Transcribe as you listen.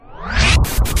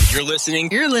You're listening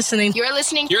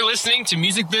to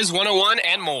Music Biz 101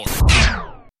 and more.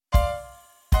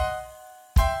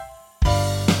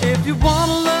 If you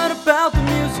want to learn about the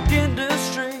music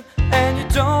industry and you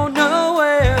don't know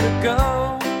where to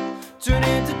go, tune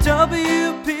into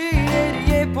WP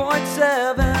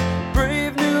 88.7,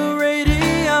 Brave New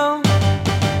Radio.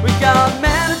 We got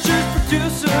managers,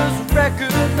 producers,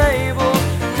 record labels,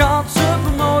 concert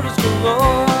promoters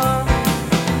galore.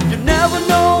 You never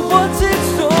know what's in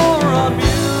store on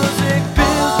Music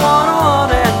Biz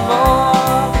 101 and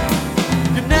more.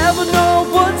 You never know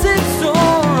what's in store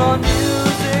on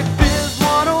Music Biz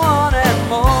 101 and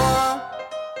more.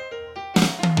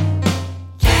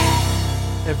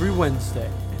 Every Wednesday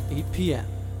at 8 p.m.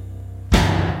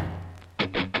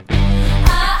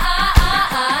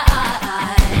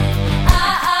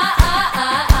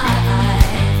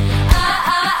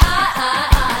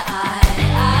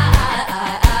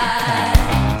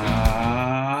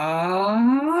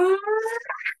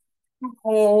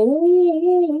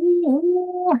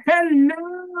 Oh,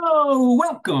 hello.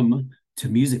 Welcome to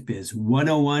Music Biz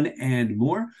 101 and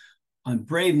more on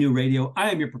Brave New Radio.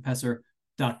 I am your professor,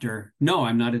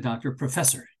 I'm not a doctor,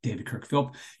 Professor David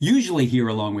Kirk-Philp, usually here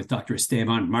along with Dr.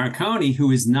 Esteban Marconi,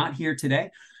 who is not here today.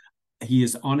 He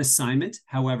is on assignment.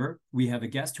 However, we have a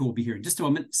guest who will be here in just a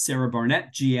moment, Sara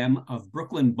Barnett, GM of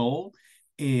Brooklyn Bowl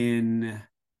in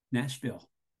Nashville,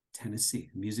 Tennessee,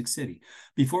 Music City.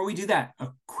 Before we do that, a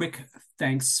quick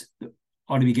thanks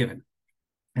ought to be given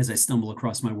as I stumble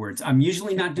across my words. I'm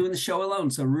usually not doing the show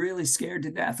alone, so I'm really scared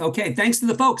to death. Okay, thanks to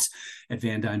the folks at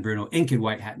Van Dyne Bruno Inc. and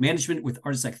White Hat Management with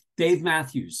artists like Dave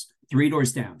Matthews, Three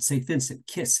Doors Down, St. Vincent,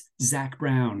 Kiss, Zach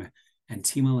Brown, and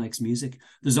Tima Likes Music.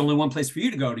 There's only one place for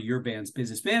you to go to your band's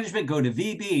business management. Go to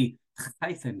vb-cpa.com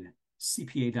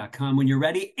when you're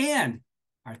ready. And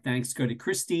our thanks go to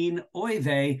Christine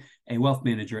Oive, a wealth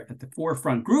manager at the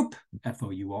Forefront Group,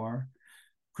 FOUR.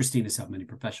 Christine has helped many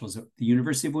professionals at the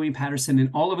University of William-Patterson and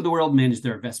all over the world manage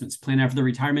their investments, plan out for their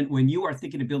retirement. When you are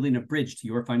thinking of building a bridge to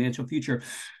your financial future,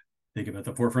 think about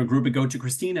the Forefront Group and go to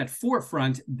Christine at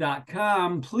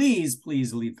forefront.com. Please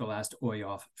leave the last OI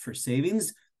off for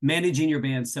savings. Managing Your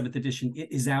Band 7th edition.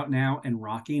 It is out now and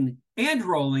rocking and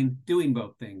rolling, doing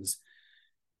both things.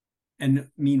 And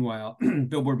meanwhile,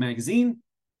 Billboard Magazine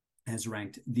has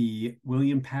ranked the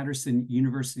William-Patterson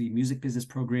University Music Business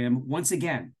Program once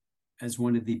again as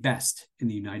one of the best in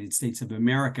the United States of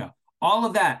America. All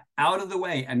of that out of the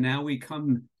way. And now we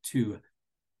come to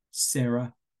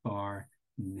Sara Barnett.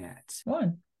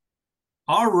 One.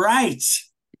 All right.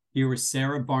 Here was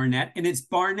Sara Barnett, and it's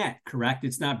Barnett, correct?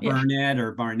 It's not Burnett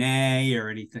or Barnett or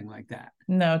anything like that.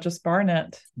 No, just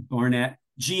Barnett. Barnett,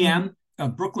 GM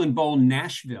of Brooklyn Bowl,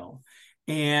 Nashville.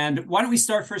 And why don't we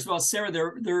start, first of all, Sara,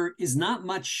 there is not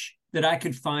much that I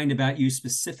could find about you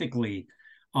specifically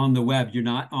on the web. You're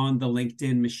not on the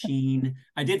LinkedIn machine.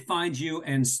 I did find you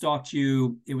and stalked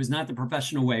you. It was not the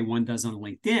professional way one does on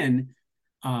LinkedIn,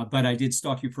 but I did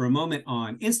stalk you for a moment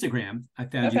on Instagram. I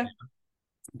found you there.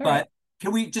 But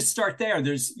can we just start there?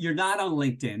 You're not on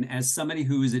LinkedIn as somebody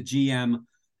who is a GM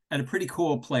at a pretty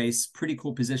cool place, pretty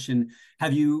cool position.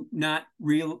 Have you not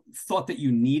thought that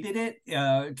you needed it?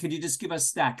 Could you just give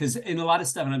us that? Because in a lot of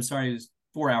stuff, and I'm sorry, it's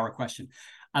a 4-hour question.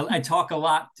 I talk a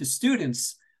lot to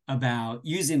students about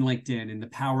using LinkedIn and the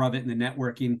power of it and the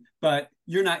networking, but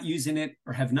you're not using it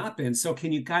or have not been. So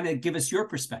can you kind of give us your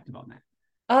perspective on that?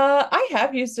 I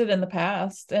have used it in the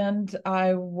past, and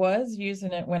I was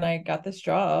using it when I got this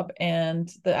job. And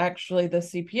the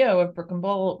CPO of Brooklyn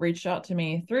Bowl reached out to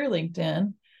me through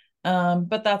LinkedIn,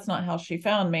 but that's not how she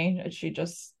found me.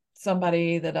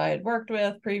 Somebody that I had worked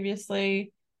with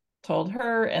previously told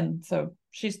her, and so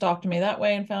she stalked me that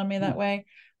way and found me that way.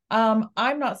 I'm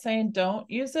not saying don't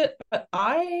use it, but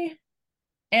I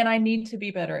need to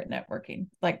be better at networking.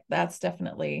 Like, that's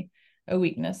definitely a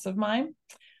weakness of mine.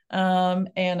 And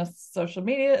social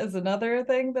media is another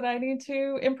thing that I need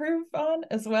to improve on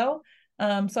as well.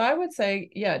 So I would say,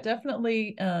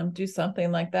 definitely do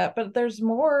something like that. But there's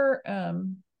more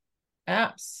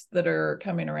apps that are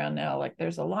coming around now. Like,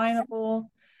 there's Alignable,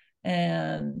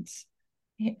 and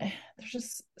there's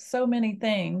just so many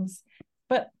things.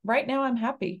 But right now I'm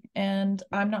happy, and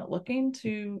I'm not looking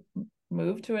to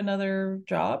move to another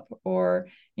job or,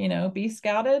 be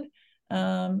scouted.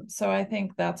 So I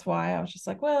think that's why I was just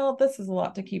like, well, this is a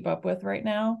lot to keep up with right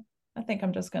now. I think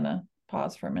I'm just going to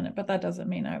pause for a minute, but that doesn't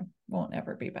mean I won't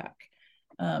ever be back.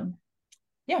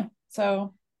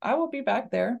 So I will be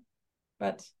back there,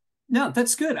 but. No,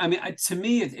 that's good. I mean, to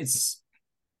me,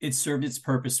 it served its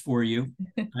purpose for you.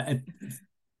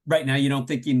 Right now, you don't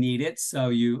think you need it. So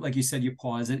like you said, you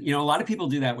pause it. A lot of people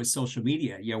do that with social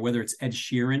media, whether it's Ed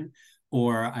Sheeran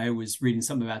or I was reading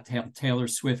something about Taylor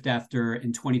Swift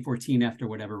in 2014, after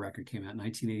whatever record came out,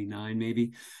 1989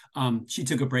 maybe. She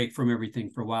took a break from everything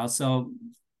for a while. So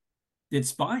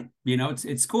it's fine.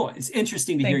 It's cool. It's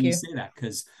interesting to hear Thank you you. say that,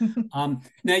 because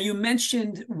now you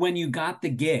mentioned when you got the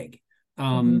gig,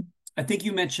 I think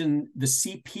you mentioned the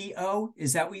CPO.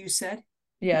 Is that what you said?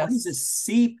 What is a Yes.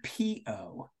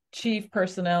 CPO? Chief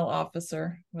Personnel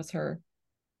Officer was her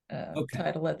Okay.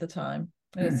 title at the time.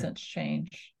 It has since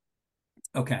changed.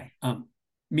 Okay.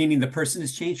 Meaning the person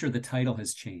has changed or the title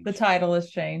has The changed? title has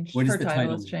changed. What does Her the title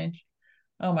title has mean? changed.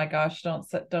 Oh my gosh, don't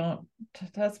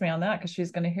test me on that, because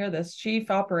she's going to hear this.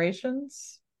 Chief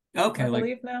Operations, I Okay, like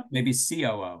believe now. maybe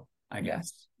COO, I Yeah.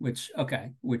 guess, which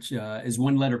is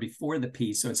one letter before the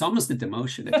P. So it's almost a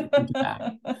demotion if you think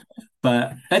about it.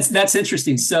 But that's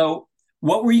interesting. So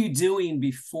what were you doing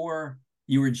before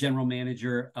you were general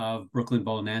manager of Brooklyn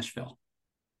Bowl Nashville?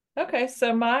 Okay,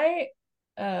 so my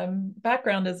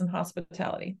background is in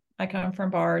hospitality. I come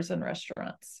from bars and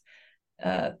restaurants.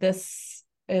 This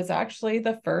is actually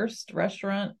the first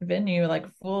restaurant venue, like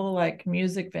full like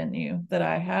music venue, that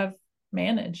I have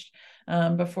managed.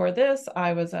 Before this,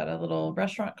 I was at a little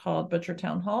restaurant called Butcher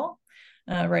Town Hall,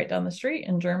 right down the street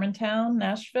in Germantown,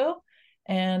 Nashville,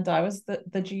 and I was the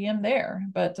GM there.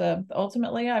 But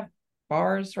ultimately, I've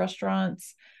bars,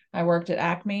 restaurants. I worked at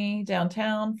Acme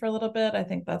downtown for a little bit. I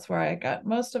think that's where I got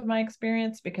most of my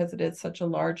experience, because it is such a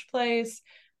large place.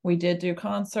 We did do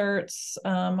concerts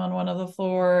on one of the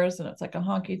floors, and it's like a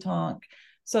honky tonk.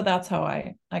 So that's how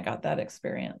I got that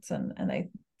experience. And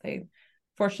they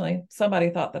fortunately, somebody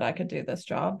thought that I could do this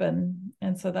job, and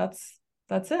so that's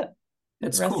it.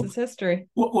 That's The rest cool. is history.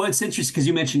 Well, it's interesting because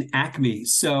you mentioned Acme.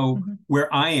 So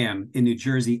where I am in New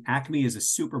Jersey, Acme is a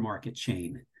supermarket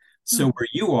chain. So where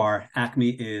you are,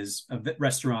 Acme is a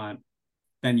restaurant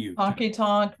venue. Honky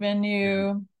tonk Yeah.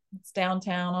 venue. It's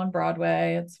downtown on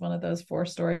Broadway. It's one of those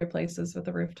 4-story places with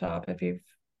a rooftop. If you've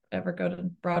ever go to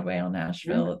Broadway in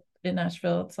Nashville,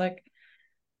 it's like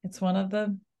it's one of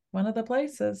the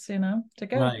places, to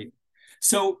go. Right.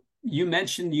 So you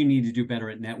mentioned you need to do better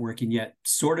at networking, yet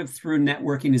sort of through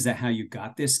networking, is that how you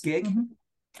got this gig?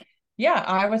 Yeah,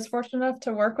 I was fortunate enough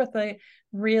to work with a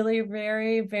really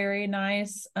very, very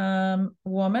nice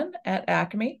woman at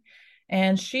Acme.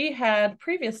 And she had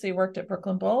previously worked at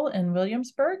Brooklyn Bowl in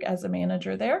Williamsburg as a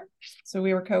manager there. So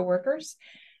we were co-workers.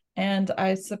 And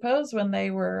I suppose when they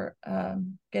were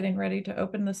getting ready to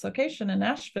open this location in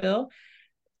Nashville,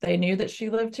 they knew that she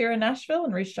lived here in Nashville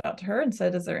and reached out to her and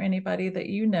said, "Is there anybody that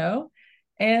you know?"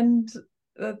 And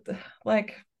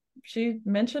like she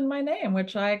mentioned my name,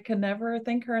 which I can never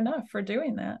thank her enough for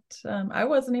doing that. I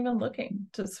wasn't even looking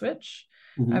to switch.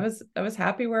 I was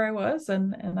happy where I was,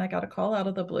 and I got a call out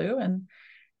of the blue, and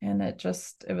it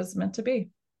was meant to be.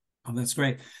 Oh, that's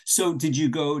great. So did you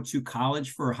go to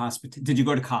college for did you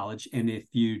go to college? And if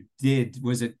you did,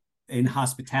 was it in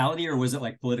hospitality, or was it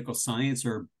like political science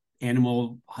or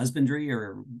animal husbandry,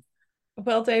 or?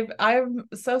 Well, Dave, I'm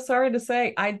so sorry to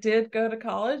say I did go to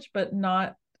college, but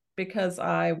not because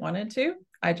I wanted to.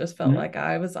 I just felt like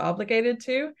I was obligated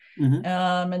to,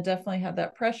 and definitely had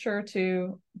that pressure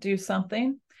to do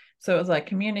something. So it was like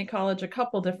community college a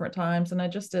couple different times, and I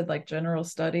just did like general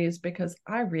studies because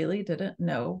I really didn't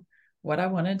know what I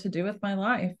wanted to do with my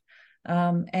life.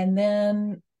 And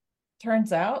then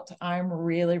turns out I'm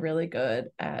really, really good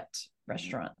at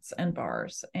restaurants and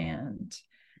bars and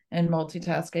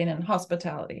multitasking and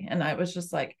hospitality. And I was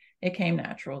just like, it came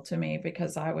natural to me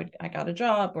because I got a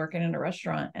job working in a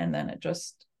restaurant, and then it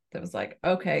was like,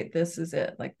 okay, this is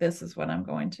it. Like, this is what I'm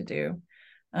going to do.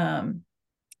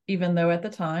 Even though at the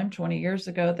time, 20 years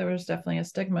ago, there was definitely a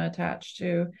stigma attached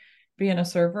to being a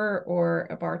server or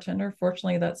a bartender.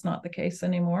 Fortunately, that's not the case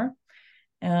anymore.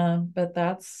 But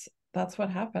that's what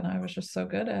happened. I was just so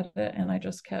good at it, and I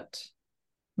just kept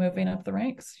moving up the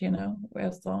ranks,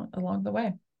 along the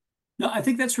way. No, I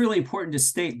think that's really important to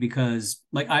state, because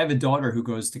like I have a daughter who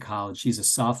goes to college. She's a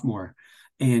sophomore,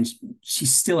 and she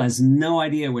still has no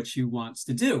idea what she wants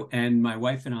to do. And my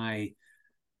wife and I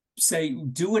say,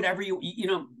 do whatever you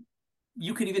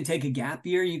could even take a gap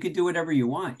year. You could do whatever you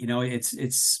want.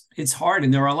 It's hard.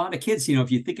 And there are a lot of kids,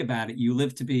 if you think about it,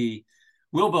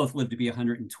 we'll both live to be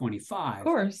 125. Of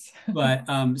course.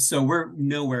 But so we're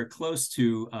nowhere close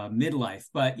to midlife.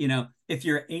 But, if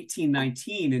you're 18,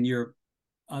 19 and you're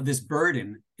this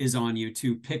burden is on you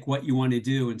to pick what you want to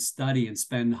do and study and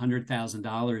spend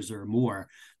 $100,000 or more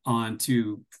on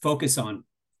to focus on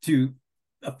to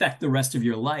affect the rest of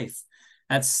your life.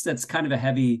 That's kind of a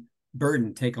heavy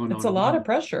burden take on. It's a lot of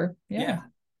pressure. Yeah.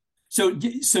 So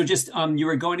just you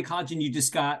were going to college and you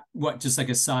just got what, just like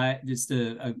a side, just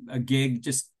a gig,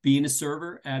 just being a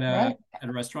server Right. at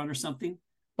a restaurant or something?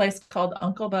 Place called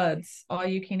Uncle Bud's, all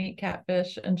you can eat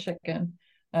catfish and chicken.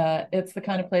 It's the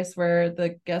kind of place where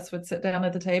the guests would sit down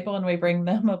at the table and we bring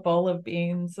them a bowl of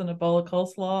beans and a bowl of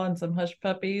coleslaw and some hush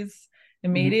puppies Mhm.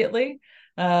 immediately.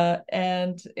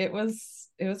 And it was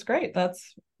great.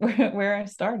 That's where I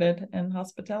started in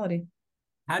hospitality.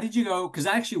 How did you go? Because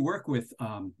I actually work with,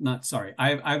 not sorry,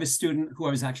 I have a student who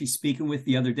I was actually speaking with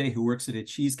the other day who works at a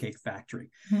cheesecake factory.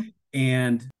 Mhm.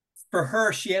 And for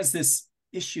her, she has this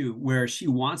issue where she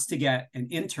wants to get an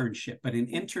internship, but an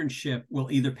internship will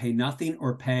either pay nothing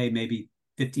or pay maybe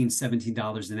 $15,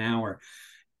 $17 an hour.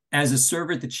 As a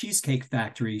server at the Cheesecake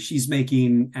Factory, she's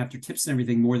making, after tips and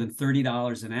everything, more than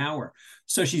 $30 an hour.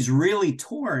 So she's really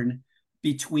torn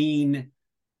between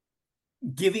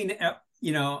giving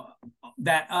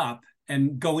that up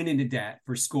and going into debt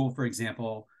for school, for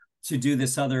example, to do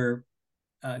this other,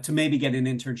 to maybe get an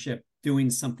internship doing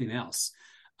something else.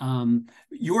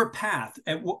 Your path,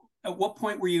 at what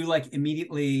point were you like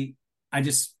immediately, I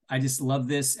just love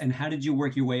this? And how did you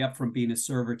work your way up from being a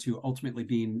server to ultimately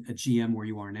being a GM where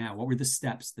you are now? What were the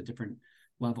steps, the different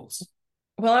levels?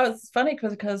 Well, I was funny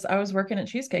because I was working at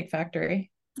Cheesecake Factory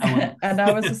Oh, wow. and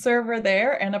I was a server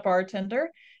there and a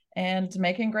bartender and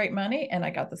making great money. And I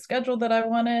got the schedule that I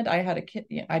wanted. I had a kid.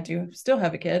 I do still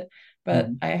have a kid,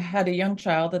 but Mhm. I had a young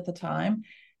child at the time.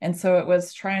 And so it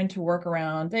was trying to work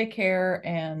around daycare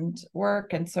and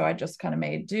work. And so I just kind of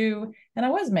made do and I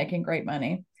was making great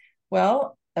money.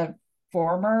 Well, a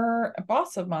former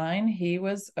boss of mine, he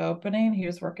was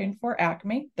working for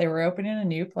Acme. They were opening a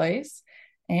new place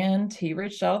and he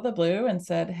reached out of the blue and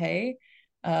said, "Hey,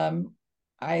 um,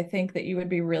 I think that you would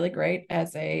be really great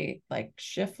as a like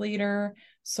shift leader,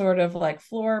 sort of like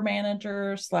floor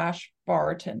manager slash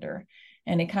bartender."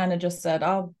 And he kind of just said,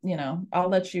 I'll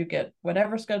let you get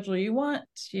whatever schedule you want,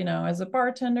 as a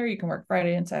bartender. You can work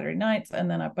Friday and Saturday nights. And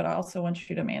then but I also want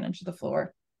you to manage the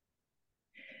floor."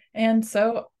 And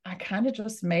so I kind of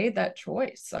just made that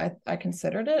choice. I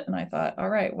considered it and I thought, all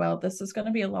right, well, this is going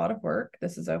to be a lot of work.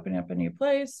 This is opening up a new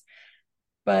place.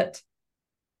 But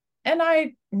and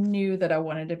I knew that I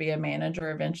wanted to be a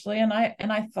manager eventually. And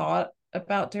I thought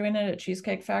about doing it at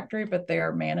Cheesecake Factory, but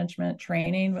their management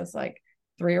training was like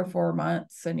 3 or 4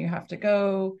 months, and you have to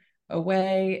go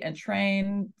away and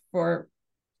train for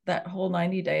that whole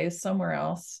 90 days somewhere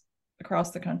else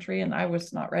across the country. And I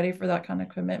was not ready for that kind of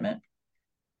commitment.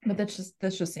 But this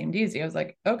just seemed easy. I was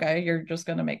like, okay, you're just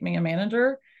going to make me a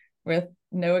manager with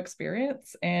no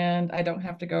experience, and I don't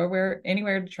have to go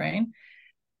anywhere to train.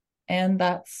 And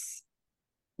that's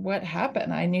what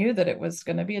happened. I knew that it was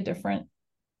going to be a different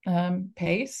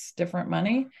pace, different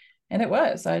money, and it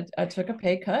was. I took a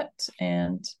pay cut,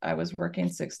 and I was working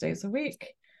 6 days a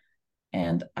week,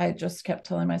 and I just kept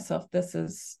telling myself, this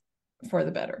is for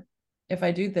the better. If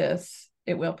I do this,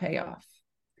 it will pay off.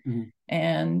 Mhm.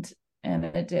 And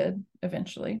it did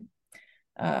eventually.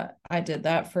 I did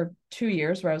that for 2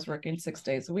 years where I was working 6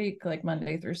 days a week, like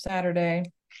Monday through Saturday.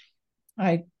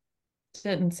 I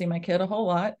didn't see my kid a whole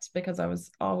lot because I was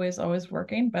always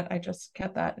working, but I just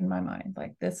kept that in my mind.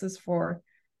 Like, this is for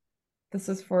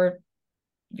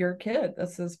your kid.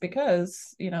 This is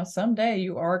because, someday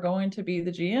you are going to be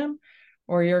the GM,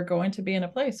 or you're going to be in a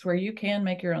place where you can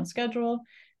make your own schedule,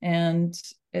 and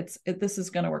this is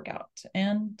going to work out.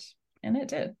 And it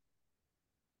did.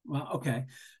 Well, okay.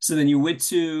 So then you went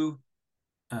to,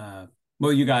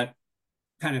 well, you got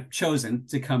kind of chosen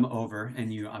to come over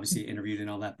and you obviously interviewed and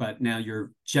all that, but now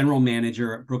you're general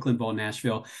manager at Brooklyn Bowl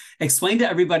Nashville. Explain to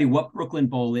everybody what Brooklyn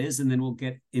Bowl is, and then we'll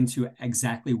get into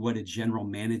exactly what a general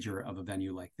manager of a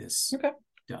venue like this Okay.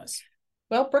 does.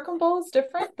 Well, Brooklyn Bowl is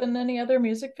different than any other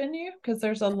music venue because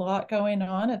there's a lot going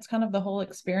on. It's kind of the whole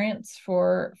experience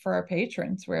for our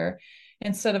patrons, where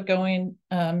instead of going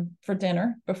for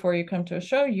dinner before you come to a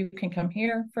show, you can come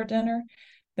here for dinner.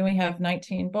 Then we have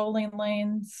 19 bowling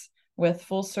lanes with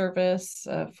full service,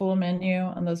 full menu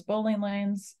on those bowling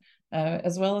lanes,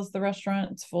 as well as the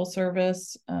restaurant. It's full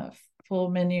service, full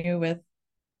menu with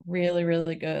really,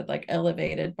 really good, like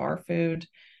elevated bar food,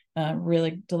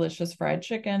 really delicious fried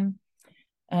chicken.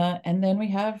 And then we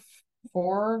have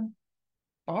 4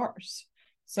 bars.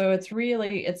 So it's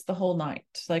the whole night.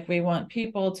 Like, we want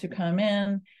people to come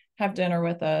in, have dinner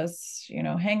with us,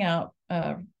 hang out,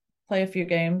 play a few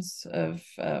games of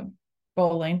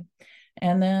bowling.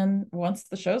 And then once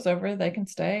the show's over, they can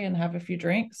stay and have a few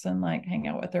drinks and like hang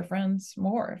out with their friends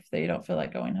more if they don't feel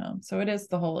like going home. So it is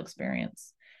the whole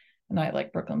experience. And I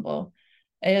like Brooklyn Bowl.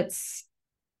 It's,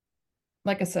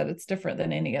 like I said, it's different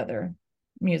than any other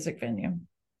music venue,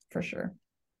 for sure.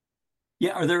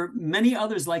 Yeah, are there many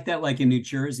others like that? Like in New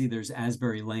Jersey, there's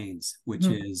Asbury Lanes, which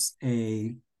Mhm. is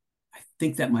I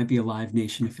think that might be a Live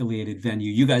Nation affiliated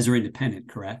venue. You guys are independent,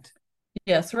 correct?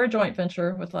 Yes, we're a joint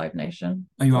venture with Live Nation,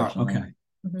 Oh, you are? fortunately. Okay.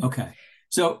 Mhm. Okay.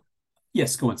 So,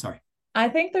 yes, go on. Sorry. I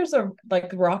think there's a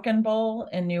like Rock and Bowl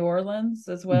in New Orleans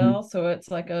as Mhm. well. So it's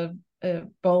like a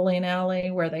bowling alley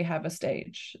where they have a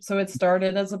stage. So it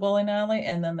started as a bowling alley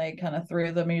and then they kind of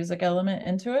threw the music element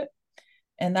into it.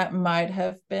 And that might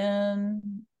have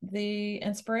been the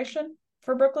inspiration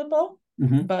for Brooklyn Bowl,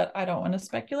 Mhm. but I don't want to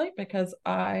speculate because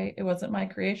it wasn't my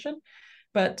creation.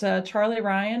 But Charlie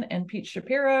Ryan and Pete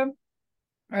Shapiro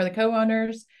are the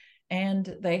co-owners, and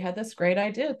they had this great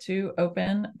idea to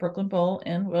open Brooklyn Bowl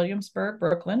in Williamsburg,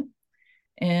 Brooklyn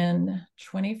in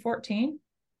 2014,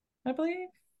 I believe.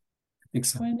 I think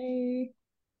so. 20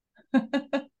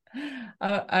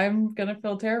 I'm gonna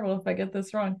feel terrible if I get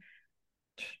this wrong.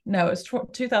 No, it's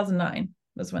 2009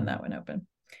 was when that went open.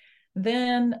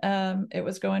 Then it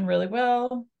was going really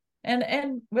well,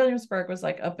 and Williamsburg was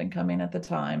like up and coming at the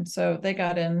time, so they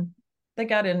got in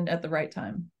at the right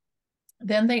time.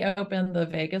 Then they opened the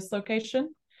Vegas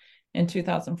location in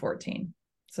 2014.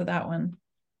 So that one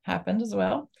happened as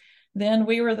well. Then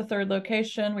we were the third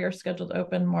location. We were scheduled to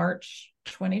open March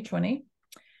 2020.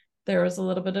 There was a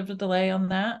little bit of a delay on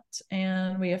that,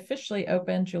 and we officially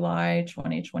opened July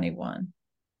 2021.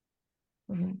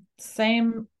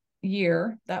 Same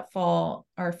year, that fall,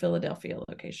 our Philadelphia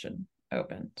location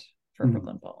opened for Mhm.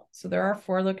 Brooklyn Bowl. So there are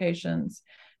 4 locations.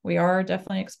 We are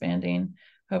definitely expanding,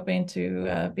 hoping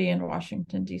to be in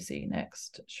Washington, D.C.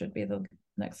 next, should be the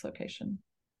next location.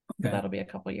 But Okay. that'll be a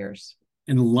couple years.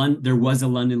 In London, there was a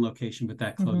London location, but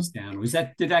that Mhm. closed down.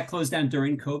 Did that close down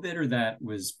during COVID or that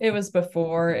was It was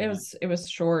before. before It that? was it was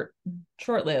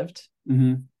short-lived.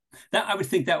 Mhm. That I would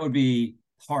think that would be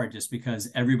hard just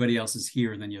because everybody else is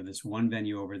here, and then you have this one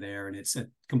venue over there, and it's a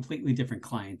completely different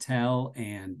clientele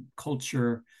and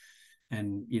culture,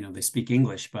 and they speak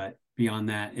English, but beyond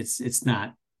that, it's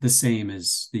not the same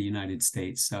as the United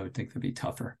States. So I would think that'd be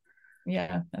tougher.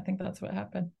 Yeah, I think that's what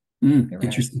happened. You're right.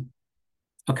 Interesting.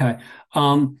 Okay.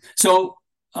 So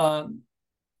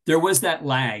there was that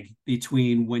lag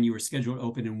between when you were scheduled to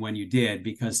open and when you did,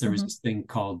 because there was Mhm. this thing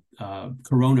called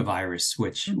coronavirus,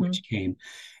 which Mhm. came.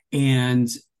 And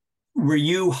were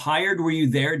you hired? Were you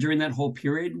there during that whole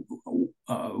period?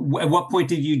 At what point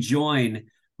did you join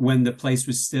when the place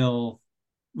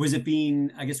was it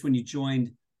being, I guess when you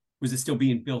joined, was it still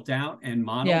being built out and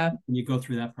modeled? Yeah. Can you go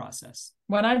through that process?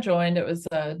 When I joined, it was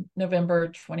November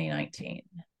 2019,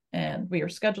 and we were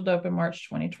scheduled to open March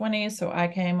 2020. So I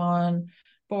came on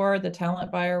board. The talent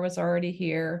buyer was already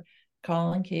here,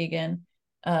 Colin Keegan.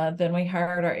 Then we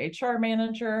hired our HR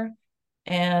manager.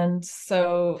 And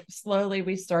so slowly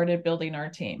we started building our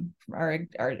team, our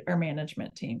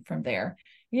management team from there,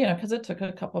 because it took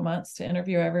a couple months to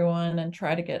interview everyone and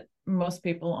try to get most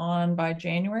people on by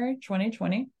January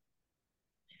 2020.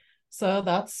 So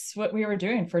that's what we were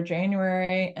doing for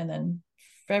January, and then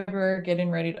February, getting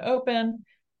ready to open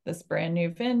this brand new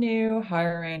venue,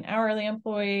 hiring hourly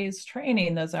employees,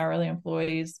 training those hourly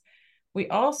employees. We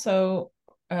also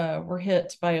were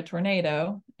hit by a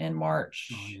tornado in Oh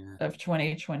March yeah. of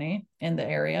 2020 in the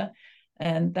area,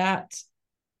 and that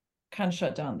kind of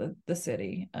shut down the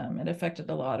city. It affected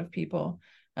a lot of people.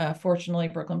 Fortunately,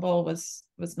 Brooklyn Bowl was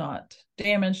not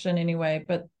damaged in any way,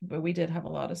 but we did have a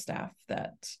lot of staff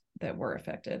that were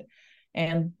affected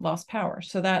and lost power.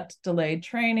 So that delayed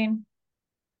training.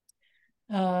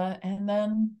 And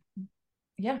then,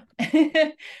 yeah,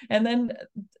 and then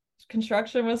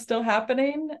construction was still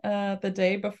happening the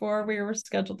day before we were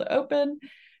scheduled to open.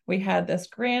 We had this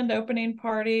grand opening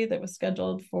party that was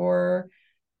scheduled for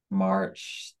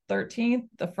March 13th,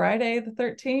 the Friday the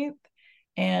 13th.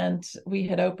 And we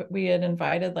had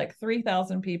invited like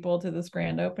 3,000 people to this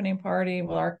grand opening party.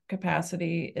 Well, our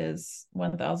capacity is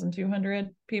 1,200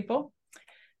 people.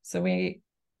 So we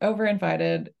over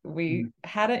invited. We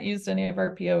hadn't used any of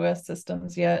our POS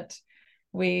systems yet.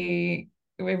 We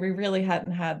really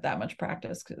hadn't had that much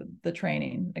practice. The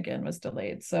training again was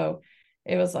delayed. So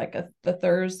it was like the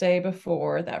Thursday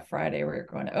before that Friday we were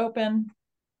going to open.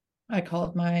 I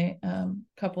called my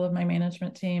couple of my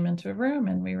management team into a room,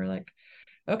 and we were like,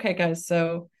 okay, guys,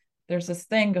 so there's this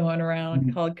thing going around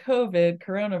Mhm. called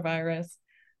coronavirus.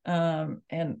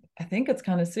 And I think it's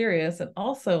kind of serious. And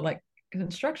also, like,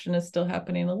 construction is still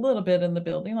happening a little bit in the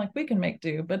building. Like, we can make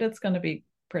do, but it's going to be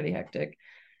pretty hectic.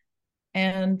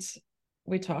 And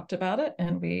we talked about it,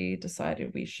 and we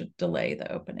decided we should delay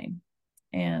the opening.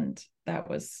 And that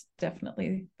was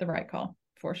definitely the right call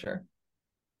for sure.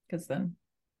 Because then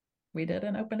we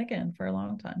didn't open again for a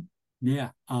long time. Yeah.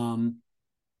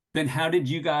 Then how did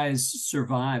you guys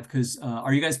survive? Because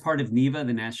are you guys part of NEVA,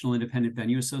 the National Independent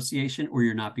Venue Association, or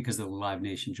you're not because of the Live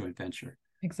Nation joint venture?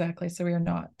 Exactly. So we are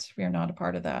not a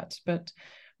part of that, but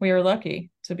we are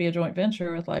lucky to be a joint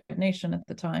venture with Live Nation at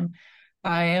the time.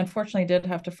 I unfortunately did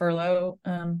have to furlough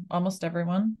almost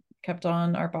everyone, kept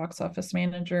on our box office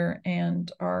manager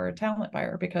and our talent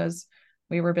buyer because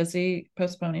we were busy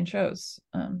postponing shows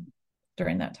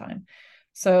during that time.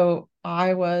 So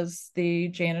I was the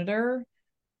janitor,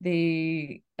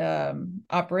 the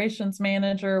operations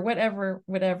manager,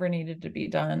 whatever needed to be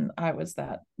done. I was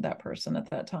that person at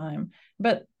that time.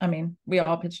 But I mean, we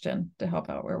all pitched in to help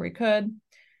out where we could,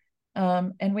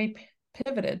 and we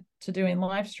pivoted to doing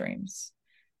live streams.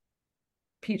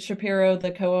 Pete Shapiro,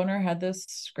 the co-owner, had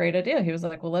this great idea. He was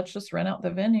like, well, let's just rent out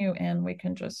the venue and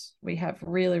we have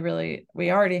really,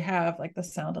 we already have like the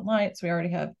sound and lights. We already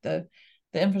have the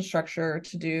infrastructure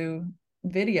to do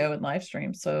video and live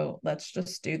stream. So let's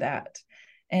just do that.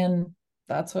 And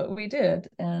that's what we did.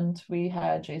 And we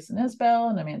had Jason Isbell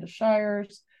and Amanda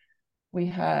Shires. We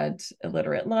had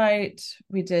Illiterate Light.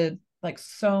 We did like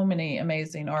so many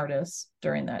amazing artists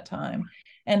during that time.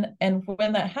 And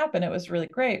when that happened, it was really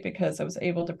great because I was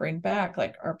able to bring back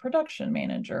like our production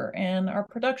manager and our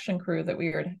production crew that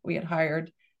we had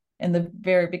hired in the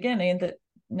very beginning that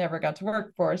never got to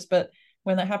work for us. But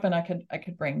when that happened, I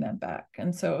could bring them back.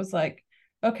 And so it was like,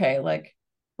 okay, like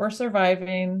we're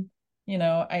surviving.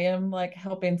 I am like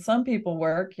helping some people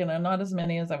work, not as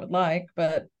many as I would like,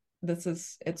 but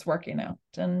it's working out.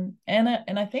 And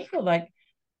I think it like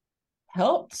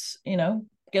helped,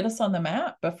 get us on the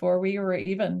map before we were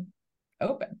even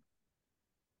open.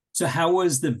 So how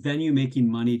was the venue making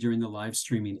money during the live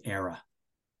streaming era?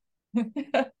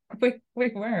 we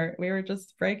weren't. We were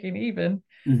just breaking even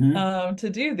to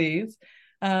do these.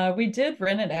 We did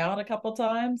rent it out a couple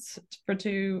times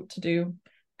to do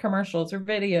commercials or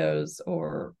videos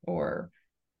or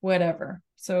whatever.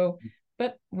 So,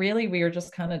 but really we were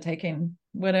just kind of taking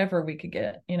whatever we could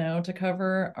get, to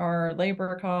cover our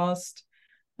labor cost,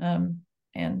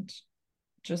 and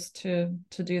just to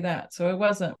do that. So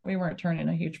we weren't turning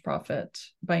a huge profit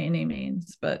by any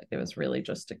means, but it was really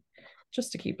just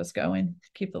to keep us going,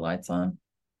 keep the lights on.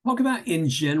 Talk about in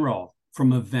general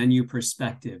from a venue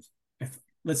perspective. If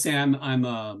let's say I'm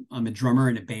a drummer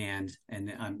in a band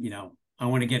and I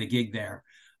want to get a gig there,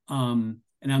 and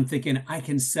I'm thinking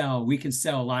we can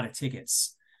sell a lot of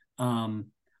tickets. Do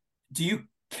you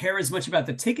care as much about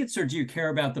the tickets, or do you care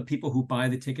about the people who buy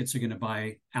the tickets are going to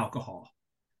buy alcohol?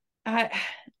 I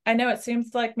know it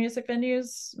seems like music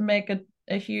venues make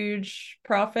a huge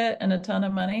profit and a ton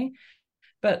of money,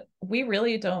 but we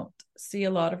really don't see a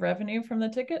lot of revenue from the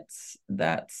tickets.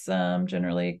 That's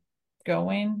generally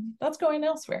going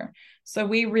elsewhere. So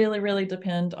we really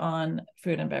depend on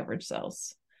food and beverage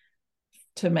sales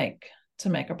to make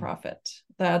a profit.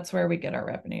 That's where we get our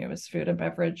revenue, is food and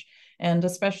beverage. And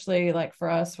especially like for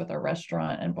us with our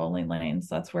restaurant and bowling lanes,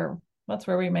 that's where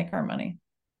we make our money.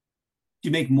 Do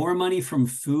you make more money from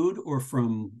food or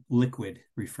from liquid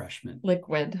refreshment?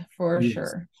 Liquid, for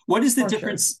sure. What is the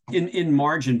difference in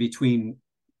margin between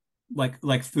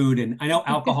like food and, I know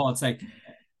alcohol, it's like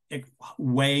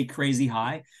way crazy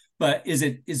high, but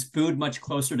is food much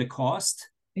closer to cost?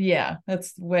 Yeah,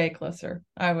 that's way closer.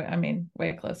 I mean,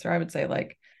 way closer. I would say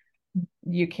like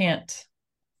you can't,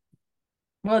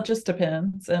 well, it just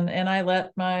depends. And I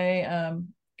let my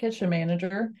kitchen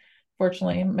manager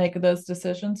fortunately make those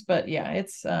decisions. But yeah,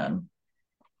 it's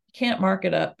can't mark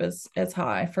it up as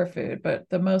high for food, but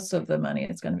the most of the money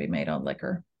is going to be made on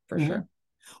liquor for sure.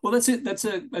 Well, that's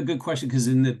a good question, because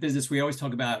in the business we always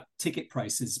talk about ticket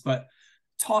prices, but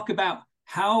talk about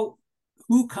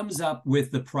who comes up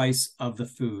with the price of the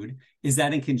food. Is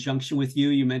that in conjunction with you?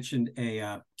 You mentioned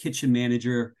a kitchen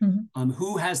manager.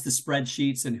 Who has the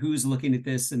spreadsheets and who's looking at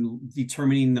this and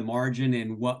determining the margin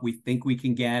and what we think we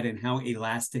can get and how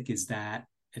elastic is that,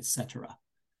 etc.?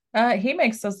 He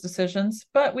makes those decisions,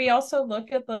 but we also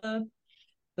look at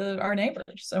our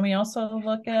neighbors, and we also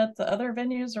look at the other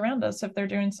venues around us if they're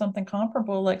doing something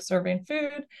comparable, like serving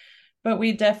food. But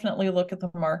we definitely look at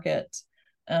the market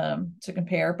to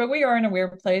compare. But we are in a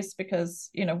weird place because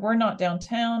we're not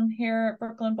downtown here at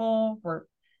Brooklyn Bowl. We're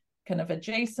kind of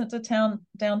adjacent to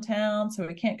downtown, so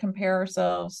we can't compare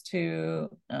ourselves to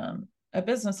a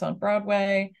business on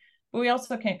Broadway. But we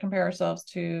also can't compare ourselves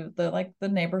to the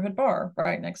neighborhood bar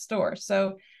right next door.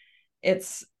 So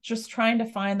it's just trying to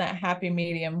find that happy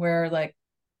medium where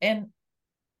and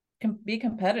can be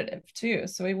competitive too.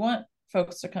 So we want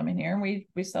folks to come in here, and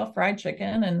we sell fried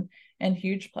chicken and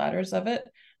huge platters of it.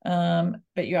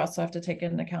 But you also have to take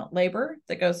into account labor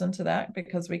that goes into that,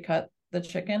 because we cut the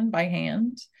chicken by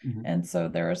hand. Mhm. And so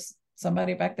there's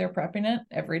somebody back there prepping it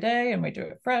every day, and we do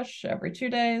it fresh every 2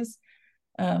 days.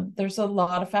 There's a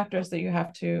lot of factors that you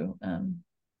have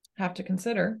to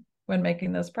consider when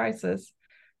making those prices,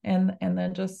 and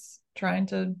then just trying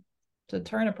to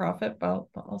turn a profit while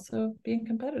also being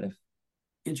competitive.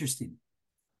 Interesting.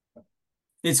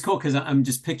 It's cool because I'm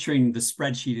just picturing the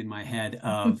spreadsheet in my head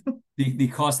of the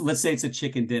cost. Let's say it's a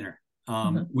chicken dinner,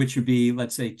 which would be,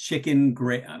 let's say, chicken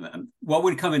gravy. What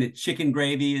would come in it? Chicken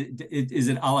gravy? Is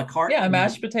it a la carte? Yeah,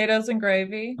 mashed potatoes and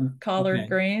gravy, collard Okay.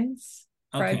 greens,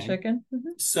 fried Okay. chicken.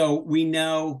 So we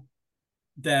know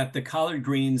that the collard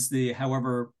greens, the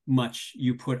however much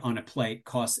you put on a plate,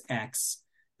 costs X.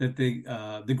 That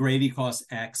the gravy costs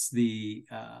X. The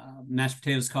mashed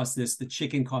potatoes cost this. The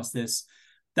chicken costs this.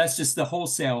 That's just the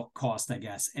wholesale cost, I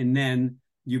guess. And then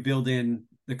you build in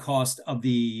the cost of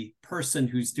the person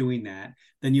who's doing that.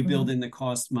 Then you build in the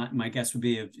cost, my guess would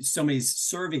be, if somebody's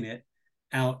serving it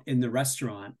out in the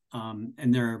restaurant.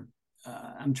 And they're,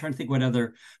 I'm trying to think what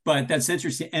other, but that's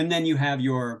interesting. And then you have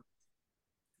your,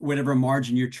 whatever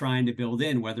margin you're trying to build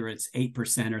in, whether it's 8%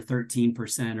 or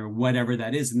 13% or whatever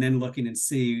that is. And then looking and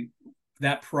see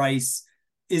that price,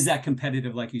 is that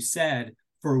competitive, like you said,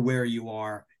 for where you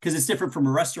are? Because it's different from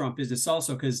a restaurant business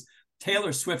also, because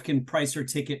Taylor Swift can price her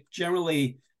ticket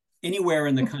generally anywhere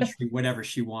in the country, whatever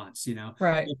she wants, you know?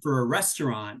 Right. But for a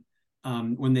restaurant,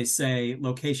 when they say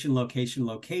location, location,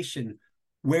 location,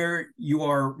 where you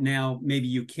are now, maybe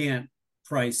you can't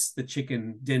price the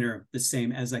chicken dinner the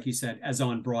same as, like you said, as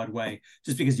on Broadway,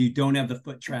 just because you don't have the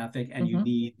foot traffic and you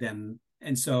need them.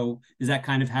 And so is that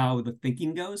kind of how the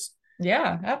thinking goes?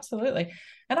 Yeah, absolutely.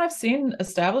 And I've seen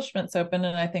establishments open,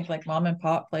 and I think like mom and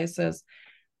pop places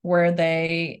where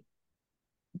they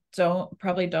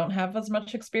probably don't have as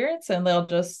much experience, and they'll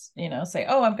just, say,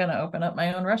 oh, I'm going to open up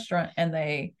my own restaurant, and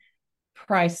they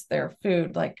price their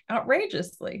food like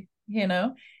outrageously,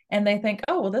 and they think,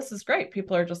 oh, well, this is great.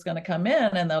 People are just going to come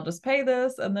in and they'll just pay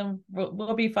this, and then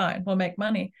we'll be fine. We'll make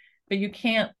money. But you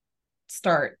can't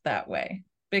start that way,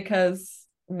 because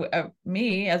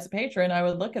me as a patron, I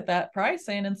would look at that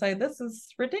pricing and say, this is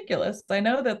ridiculous. I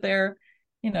know that they're,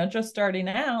 just starting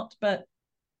out, but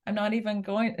I'm not even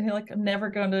going, I'm never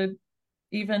going to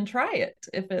even try it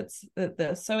if it's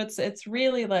this. So it's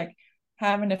really like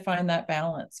having to find that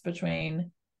balance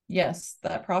between, yes,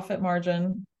 that profit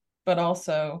margin, but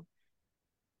also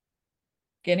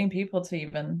getting people to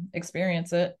even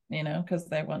experience it, because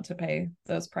they want to pay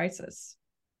those prices.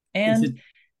 And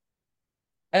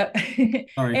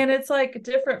and it's like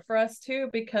different for us too,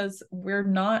 because we're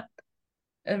not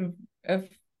a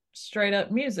straight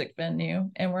up music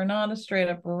venue, and we're not a straight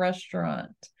up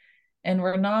restaurant, and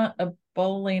we're not a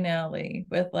bowling alley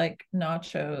with like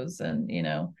nachos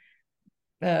and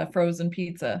frozen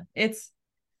pizza. It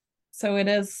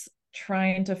is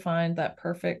trying to find that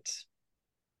perfect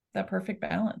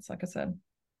balance, like I said.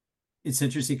 It's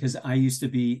interesting because I used to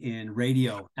be in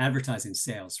radio advertising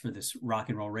sales for this rock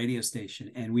and roll radio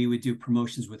station, and we would do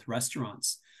promotions with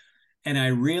restaurants. And I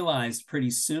realized pretty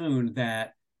soon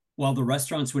that while the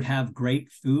restaurants would have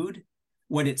great food,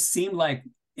 what it seemed like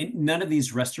none of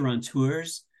these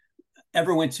restaurateurs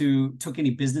ever took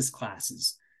any business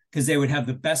classes, because they would have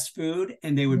the best food,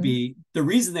 and they would be, the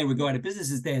reason they would go out of business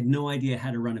is they had no idea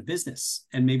how to run a business.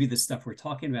 And maybe the stuff we're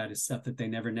talking about is stuff that they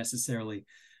never necessarily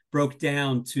broke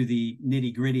down to the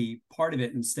nitty gritty part of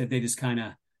it. Instead, they just kind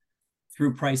of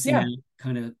threw pricing out,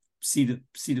 kind of seat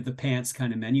of the pants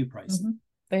kind of menu pricing.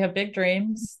 They have big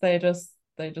dreams. They just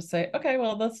say, okay,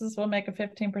 well, we'll make a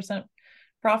 15%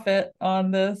 profit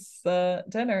on this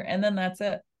dinner, and then that's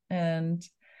it. And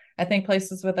I think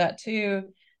places with that too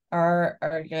are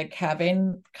like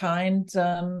having kind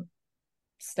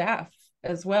staff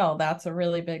as well. That's a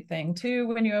really big thing too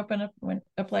when you open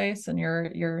a place and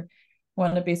you're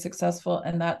want to be successful.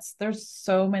 And there's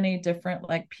so many different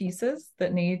like pieces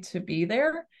that need to be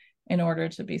there in order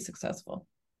to be successful.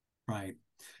 Right.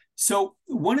 So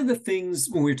one of the things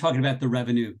when we were talking about the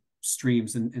revenue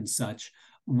streams and such,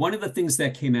 one of the things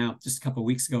that came out just a couple of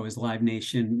weeks ago is Live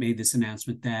Nation made this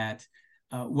announcement that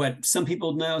what some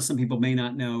people know, some people may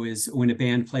not know, is when a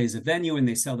band plays a venue and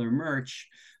they sell their merch,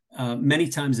 many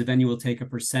times the venue will take a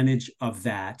percentage of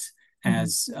that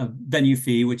as a venue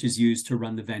fee, which is used to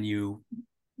run the venue,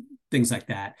 things like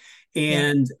that.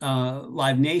 And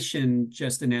Live Nation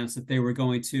just announced that they were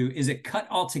going to, is it cut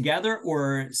altogether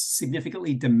or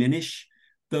significantly diminish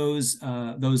those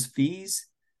fees?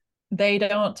 They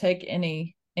don't take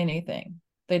anything.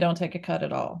 They don't take a cut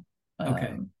at all.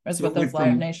 Okay. As so what those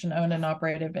Live Nation owned and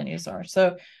operated venues are.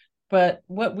 So, but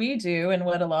what we do and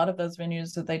what a lot of those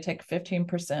venues do, they take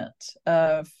 15%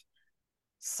 of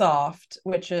soft,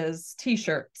 which is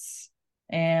t-shirts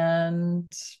and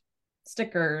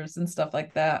stickers and stuff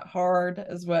like that. Hard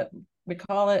is what we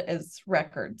call it, is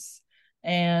records.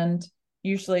 And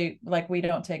usually, like, we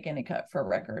don't take any cut for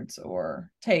records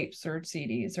or tapes or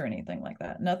CDs or anything like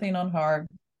that. Nothing on hard,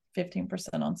 15%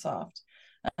 on soft.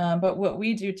 But what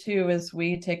we do too is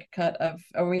we take a cut of,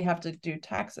 or we have to do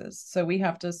taxes. So we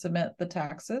have to submit the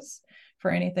taxes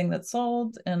for anything that's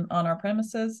sold and on our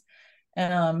premises.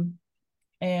 And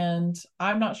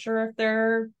I'm not sure if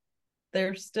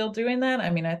they're still doing that. I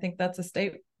mean, I think that's a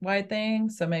statewide thing.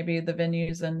 So maybe the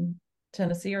venues in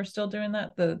Tennessee are still doing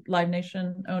that, the Live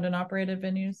Nation owned and operated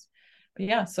venues. But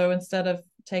yeah, so instead of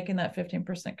taking that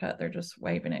 15% cut, they're just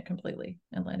waiving it completely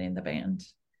and letting the band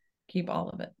keep all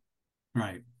of it.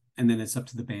 Right. And then it's up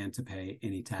to the band to pay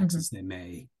any taxes they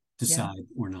may decide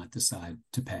or not decide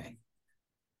to pay.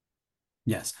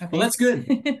 Yes. Okay. Well, that's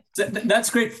good. That's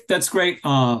great. That's great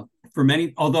for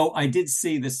many. Although I did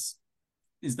see, this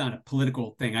is not a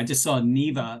political thing. I just saw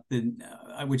NEVA,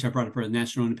 which I brought up for the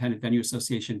National Independent Venue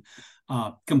Association,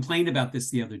 complained about this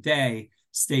the other day,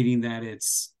 stating that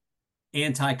it's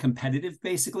anti-competitive,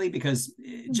 basically, because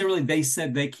generally they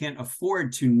said they can't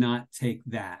afford to not take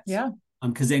that. Yeah.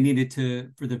 Because they needed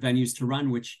for the venues to run,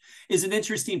 which is an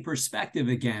interesting perspective.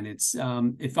 Again, it's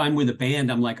if I'm with a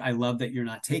band, I'm like, I love that you're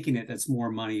not taking it. That's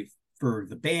more money for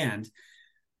the band.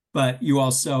 But you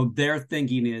also, their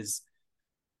thinking is,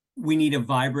 we need a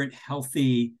vibrant,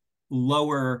 healthy,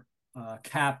 lower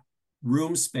cap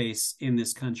room space in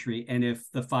this country. And if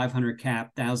the 500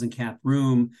 cap, 1,000 cap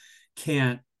room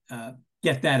can't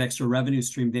get that extra revenue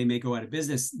stream, they may go out of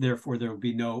business. Therefore, there will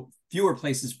be fewer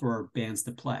places for bands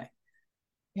to play.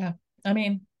 Yeah, I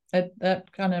mean,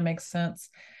 that kind of makes sense.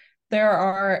 There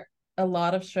are a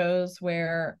lot of shows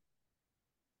where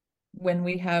when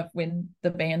the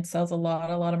band sells a lot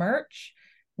of merch,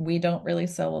 we don't really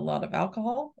sell a lot of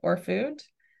alcohol or food.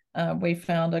 We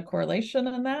found a correlation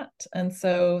in that. And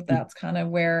so that's kind of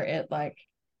where it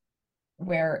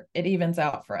evens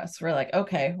out for us. We're like,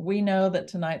 okay, we know that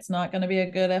tonight's not going to be a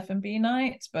good F&B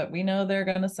night, but we know they're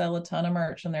going to sell a ton of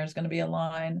merch and there's going to be a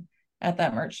line at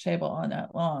that merch table all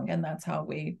night long. And that's how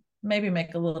we maybe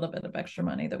make a little bit of extra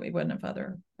money that we wouldn't have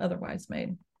otherwise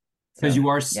made. Because you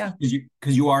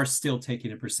are still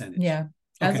taking a percentage. Yeah.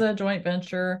 Okay. As a joint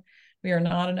venture, we are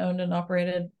not an owned and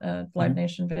operated Live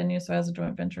Nation venue. So as a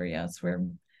joint venture, yes,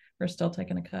 we're still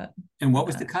taking a cut. And what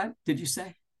was the cut, did you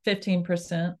say?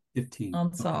 15%. 15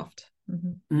 on soft.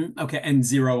 Okay. And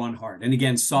 0 on hard. And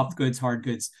again, soft goods, hard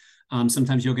goods.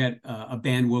 Sometimes you'll get a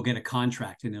band will get a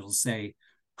contract and it'll say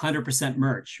 100%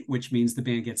 merch, which means the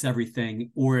band gets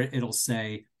everything, or it'll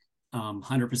say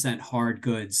 100% hard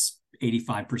goods,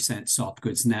 85% soft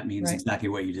goods. And that means exactly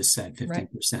what you just said,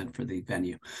 15% for the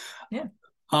venue. Yeah.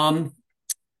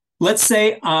 Let's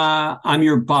say I'm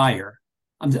your buyer.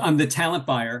 I'm the talent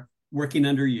buyer working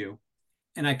under you.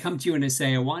 And I come to you and I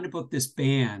say, I want to book this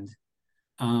band.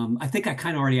 I think I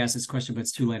kind of already asked this question, but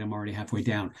it's too late. I'm already halfway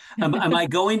down. Am I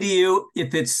going to you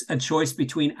if it's a choice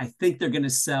between, I think they're going to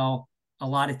sell a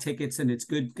lot of tickets and it's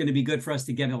going to be good for us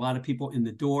to get a lot of people in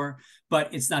the door,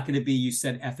 but it's not going to be, you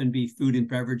said F&B, food and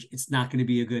beverage. It's not going to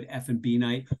be a good F&B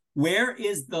night. Where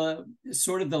is the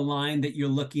sort of the line that you're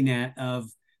looking at of,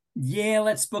 yeah,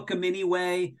 let's book them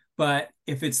anyway. But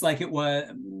if it's like it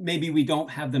was, maybe we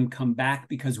don't have them come back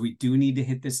because we do need to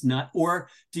hit this nut? Or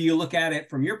do you look at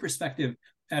it from your perspective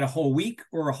at a whole week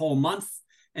or a whole month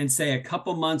and say a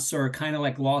couple months are kind of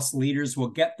like lost leaders? We'll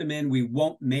get them in. We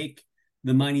won't make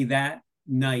the money that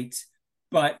night,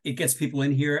 but it gets people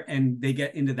in here and they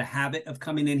get into the habit of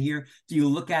coming in here. Do you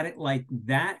look at it like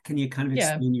that? Can you kind of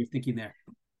explain your thinking there?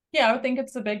 Yeah, I would think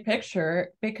it's a big picture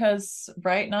because,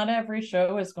 not every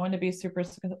show is going to be super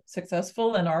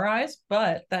successful in our eyes,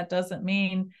 but that doesn't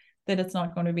mean that it's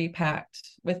not going to be packed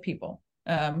with people.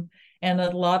 And a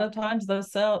lot of times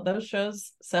those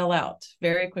shows sell out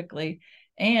very quickly.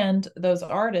 And those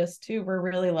artists too, we're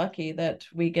really lucky that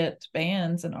we get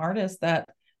bands and artists that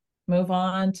move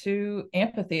on to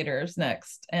amphitheaters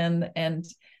next. And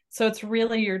so it's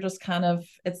really, you're just kind of,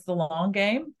 it's the long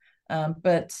game.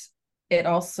 But it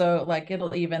also,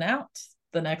 it'll even out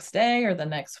the next day or the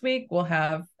next week. We'll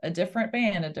have a different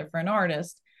band, a different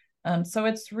artist. So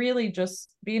it's really just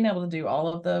being able to do all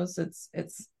of those.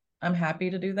 I'm happy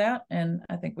to do that. And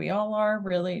I think we all are,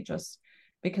 really, just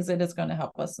because it is going to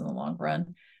help us in the long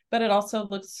run. But it also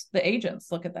the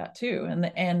agents look at that too.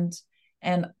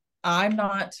 And I'm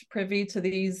not privy to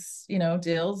these,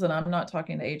 deals, and I'm not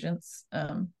talking to agents.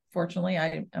 Fortunately,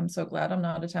 I'm so glad I'm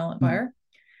not a talent buyer.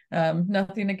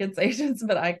 Nothing against agents,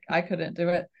 but I couldn't do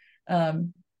it.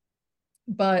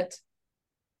 But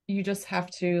you just have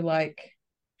to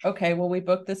okay, well, we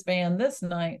booked this band this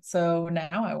night, so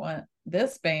now I want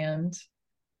this band,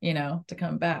 to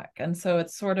come back. And so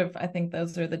it's sort of, I think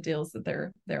those are the deals that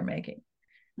they're making.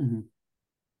 Mm-hmm.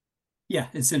 Yeah,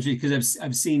 essentially, because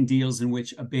I've seen deals in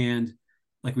which a band,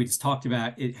 like we just talked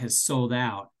about, it has sold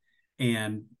out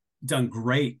and done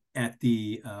great at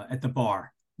the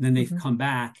bar. Then they've come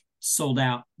back, sold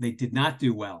out. They did not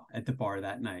do well at the bar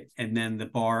that night, and then the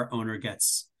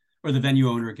the venue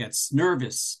owner gets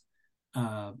nervous,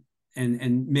 and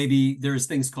maybe there's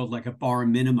things called like a bar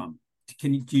minimum.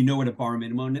 Do you know what a bar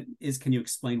minimum is? Can you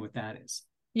explain what that is?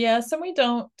 Yeah, so we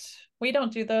don't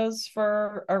do those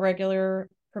for our regular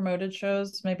promoted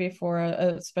shows. Maybe for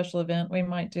a special event we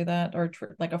might do that, or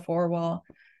like a 4 wall.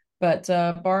 But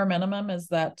bar minimum is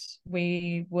that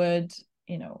we would,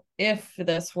 if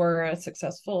this were a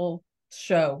successful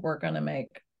show, we're going to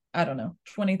make, I don't know,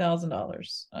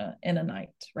 $20,000 in a night,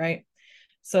 right?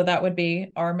 So that would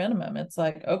be our minimum. It's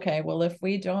like, okay, well, if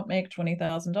we don't make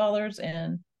 $20,000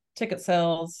 in ticket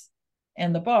sales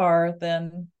and the bar,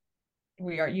 then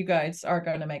you guys are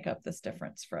going to make up this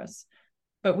difference for us.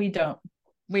 But we don't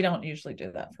usually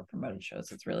do that for promoted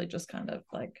shows. It's really just kind of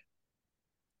like,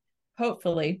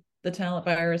 hopefully the talent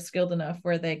buyer is skilled enough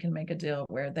where they can make a deal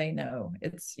where they know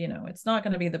it's not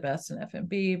going to be the best in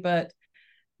FMB, but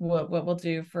what we'll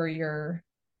do for your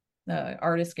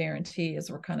artist guarantee is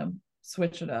we're kind of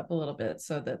switch it up a little bit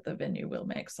so that the venue will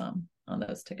make some on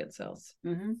those ticket sales.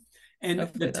 Mm-hmm. And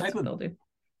hopefully the type of, they'll do.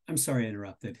 I'm sorry I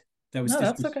interrupted. That was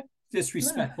that's okay.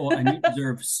 Disrespectful. No. And you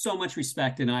deserve so much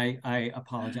respect, and I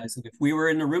apologize. If we were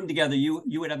in a room together, you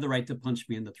would have the right to punch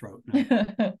me in the throat.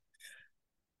 No.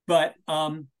 But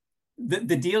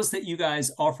the deals that you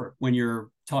guys offer when you're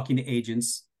talking to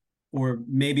agents, or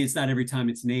maybe it's not every time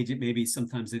it's an agent, maybe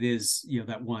sometimes it is,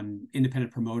 that one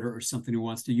independent promoter or something who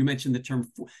wants to. You mentioned the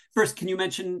term first. Can you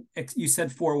mention? You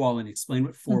said 4-walling. Explain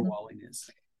what 4-walling is.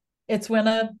 It's when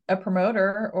a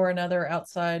promoter or another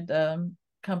outside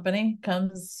company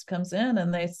comes in,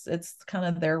 and it's kind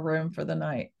of their room for the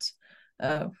night.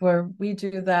 Where we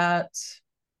do that,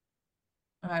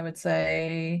 I would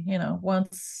say,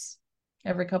 once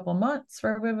every couple of months,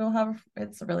 where we will have,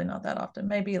 it's really not that often,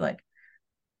 maybe like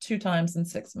 2 times in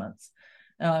 6 months.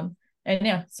 And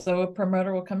yeah, so a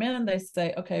promoter will come in, they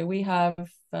say, okay, we have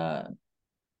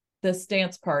this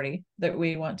dance party that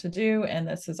we want to do, and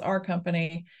this is our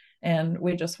company, and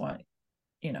we just want,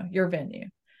 your venue.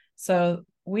 So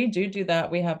we do that.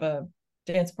 We have a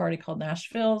dance party called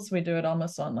Nashville's. We do it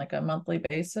almost on like a monthly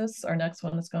basis. Our next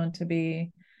one is going to be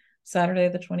Saturday,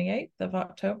 the 28th of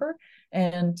October.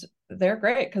 And they're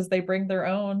great because they bring their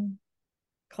own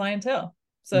clientele.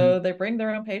 So they bring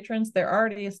their own patrons. They're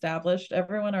already established.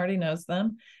 Everyone already knows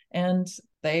them. And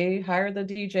they hire the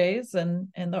DJs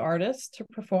and the artists to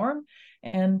perform.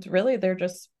 And really, they're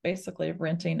just basically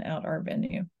renting out our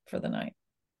venue for the night.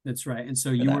 That's right. And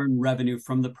so you earn revenue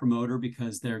from the promoter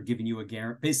because they're giving you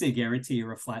basically a guarantee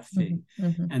or a flat fee.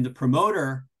 Mm-hmm. And the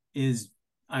promoter is,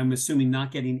 I'm assuming,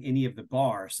 not getting any of the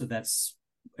bar. So that's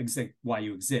exactly why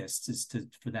you exist,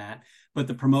 for that. But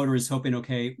the promoter is hoping,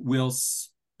 okay, we'll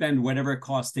spend whatever it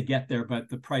costs to get there, but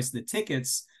the price of the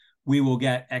tickets, we will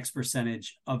get X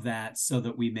percentage of that so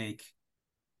that we make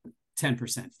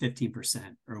 10%, 15%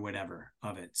 or whatever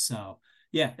of it. So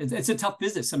yeah, it's a tough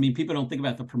business. I mean, people don't think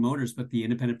about the promoters, but the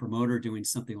independent promoter doing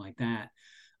something like that,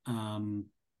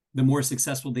 the more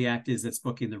successful the act is that's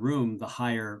booking the room, the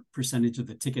higher percentage of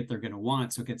the ticket they're going to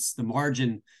want. So it gets the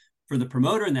margin for the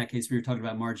promoter in that case. We were talking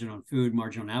about margin on food,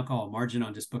 margin on alcohol, margin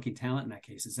on just booking talent in that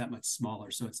case is that much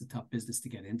smaller. So it's a tough business to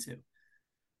get into.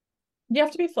 You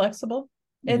have to be flexible.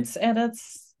 Mm-hmm.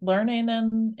 It's learning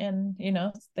and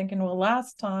thinking, well,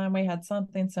 last time we had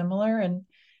something similar, and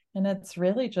it's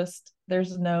really just,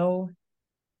 there's no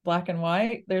black and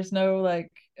white. There's no like,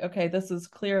 okay, this is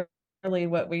clearly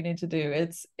what we need to do.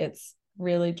 It's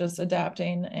really just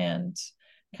adapting and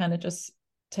kind of just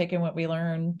taking what we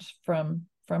learned from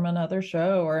another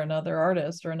show or another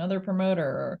artist or another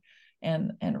promoter,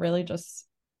 and really just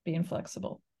being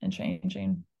flexible and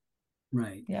changing.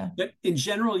 Right. Yeah. But in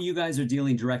general, you guys are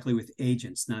dealing directly with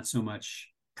agents, not so much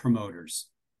promoters,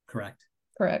 correct?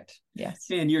 Correct. Yes.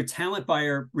 And your talent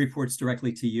buyer reports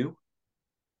directly to you?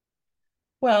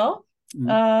 Well,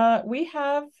 we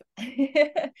have,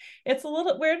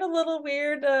 we're in a little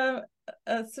weird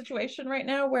situation right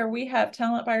now where we have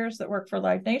talent buyers that work for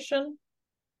Live Nation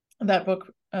that book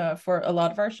for a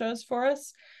lot of our shows for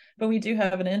us. But we do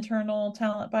have an internal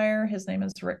talent buyer. His name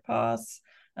is Rick Poss.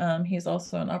 He's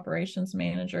also an operations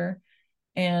manager,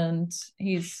 and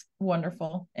he's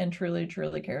wonderful and truly,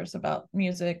 truly cares about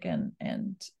music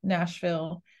and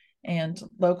Nashville and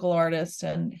local artists.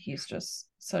 And he's just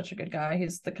such a good guy.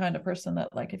 He's the kind of person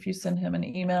that, like, if you send him an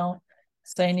email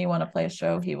saying you want to play a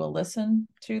show, he will listen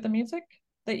to the music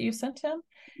that you sent him,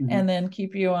 and then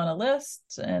keep you on a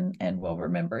list, and will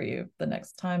remember you the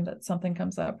next time that something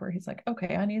comes up where he's like,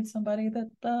 okay, I need somebody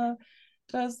that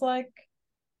does, like,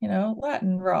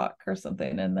 Latin rock or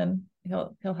something, and then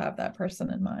he'll have that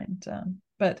person in mind.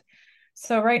 But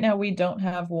so right now we don't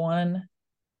have one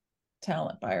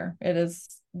talent buyer.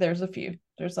 There's a few.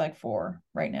 There's like 4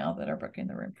 right now that are booking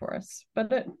the room for us,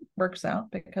 but it works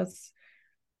out because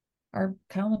our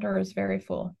calendar is very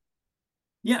full.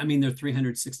 Yeah, I mean, there are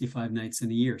 365 nights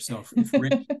in a year. So if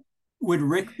Rick,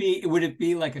 would it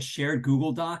be like a shared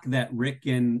Google Doc that Rick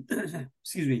and,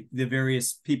 excuse me, the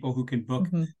various people who can book,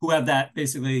 who have that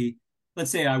basically,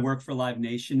 let's say I work for Live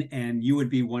Nation and you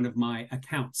would be one of my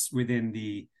accounts within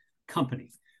the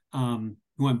company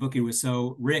who I'm booking with.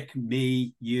 So Rick,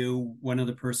 me, you, one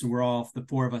other person, the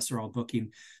 4 of us are all booking.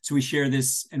 So we share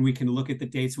this and we can look at the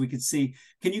dates. We could see,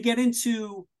 can you get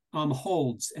into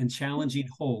holds and challenging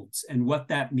holds and what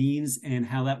that means and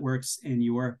how that works in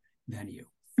your venue?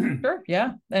 Sure,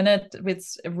 yeah. And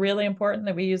it's really important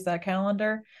that we use that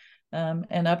calendar and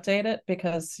update it,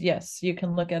 because yes, you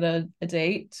can look at a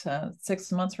date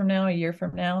 6 months from now, a year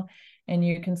from now, and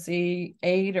you can see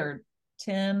 8 or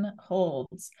 10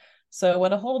 holds. So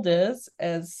what a hold is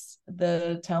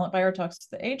the talent buyer talks to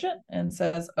the agent and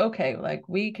says, okay, like,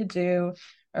 we could do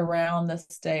around this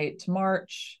date,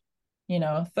 March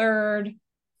 3rd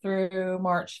through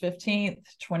March 15th,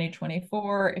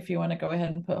 2024, if you want to go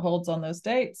ahead and put holds on those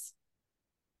dates,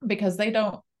 because they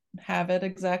don't have it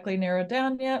exactly narrowed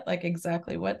down yet, like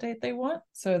exactly what date they want.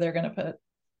 So they're going to put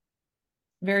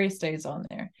various days on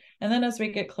there. And then as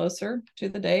we get closer to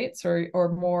the dates, or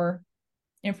more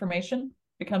information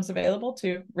becomes available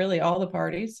to really all the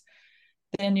parties,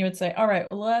 then you would say, all right,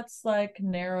 well, let's like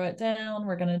narrow it down.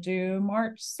 We're going to do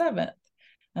March 7th.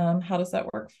 How does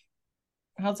that work?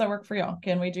 How does that work for y'all?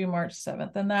 Can we do March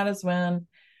 7th? And that is when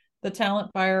the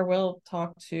talent buyer will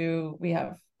talk to, we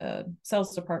have a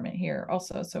sales department here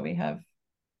also. So we have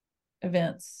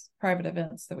private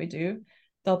events that we do.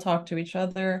 They'll talk to each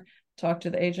other, talk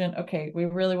to the agent. Okay, we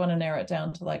really want to narrow it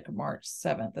down to like March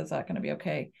 7th. Is that going to be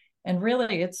okay? And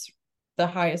really, it's the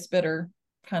highest bidder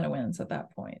kind of wins at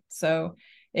that point. So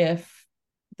if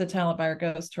the talent buyer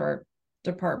goes to our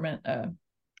department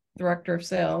director of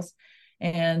sales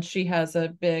and she has a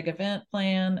big event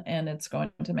plan and it's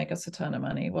going to make us a ton of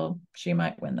money, well, she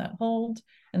might win that hold,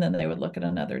 and then they would look at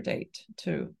another date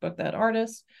to book that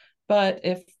artist. But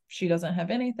if she doesn't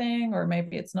have anything, or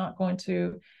maybe it's not going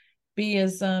to be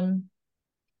as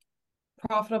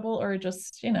profitable, or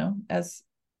just as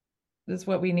is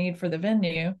what we need for the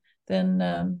venue, then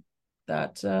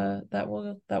that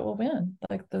will win.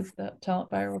 Like that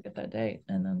talent buyer will get that date,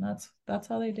 and then that's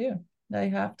how they do. They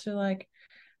have to like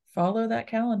follow that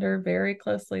calendar very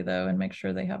closely though, and make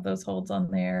sure they have those holds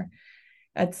on there.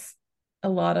 It's a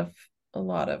lot of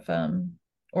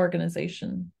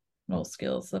organizational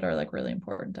skills that are like really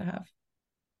important to have.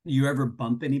 You ever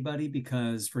bump anybody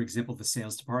because, for example, the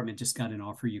sales department just got an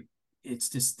offer? It's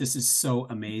just, this is so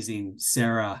amazing,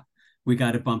 Sara, we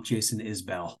got to bump Jason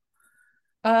Isbell.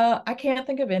 I can't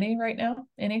think of any right now.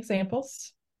 Any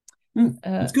examples?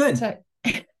 It's good.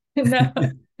 No.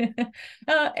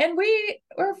 And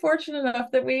we're fortunate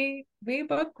enough that we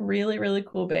book really, really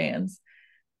cool bands.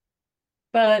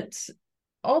 But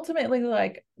ultimately,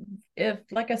 like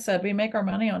I said, we make our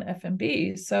money on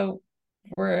F&B, so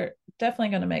we're definitely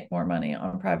going to make more money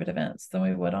on private events than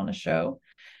we would on a show.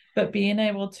 But being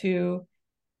able to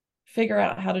figure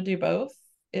out how to do both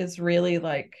is really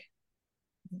like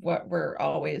what we're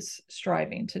always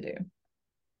striving to do.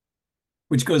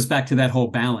 Which goes back to that whole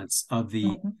balance of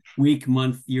the week,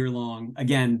 month, year long,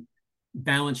 again,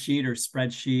 balance sheet or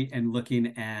spreadsheet, and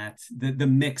looking at the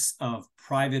mix of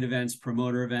private events,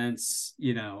 promoter events,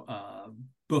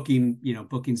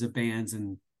 bookings of bands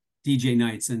and DJ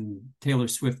nights and Taylor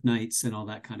Swift nights and all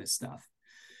that kind of stuff.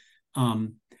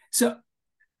 So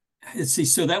let's see.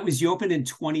 So that was, you opened in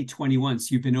 2021.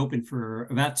 So you've been open for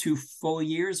about 2 full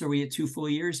years. Are we at 2 full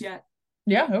years yet?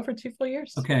 Yeah, over 2 full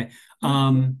years. Okay.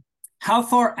 How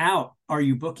far out are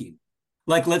you booking?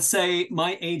 Like, let's say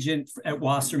my agent at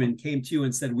Wasserman came to you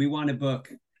and said, we want to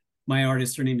book my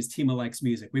artist. Her name is Tima Likes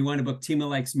Music. We want to book Tima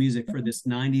Likes Music for this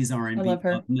 90s R&B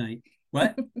club night.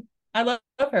 What? I love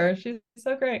her. She's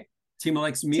so great. Tima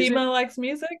Likes Music? Tima Likes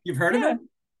Music? You've heard of her?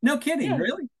 No kidding. Yeah.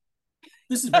 Really?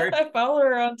 This is very... I follow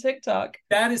her on TikTok.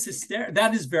 That is hysterical.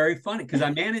 That is very funny because I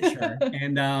manage her.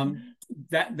 And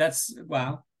that's,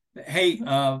 wow. Hey,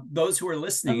 those who are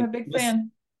listening. I'm a big fan.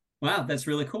 Wow, that's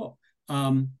really cool.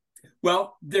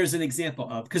 Well, there's an example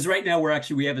of, because right now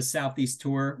we have a Southeast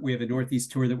tour, we have a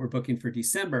Northeast tour that we're booking for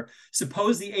December.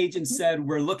 Suppose the agent said,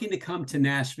 we're looking to come to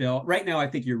Nashville. Right now, I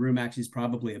think your room actually is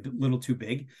probably little too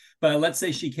big, but let's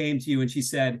say she came to you and she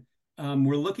said,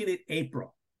 we're looking at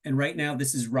April. And right now,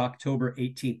 this is October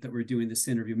 18th that we're doing this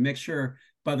interview. Make sure,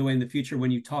 by the way, in the future,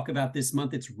 when you talk about this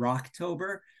month, it's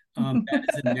Rocktober. That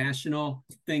is a national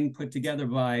thing put together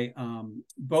by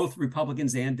both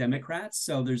Republicans and Democrats.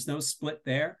 So there's no split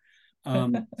there.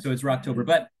 So it's Rocktober.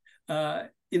 But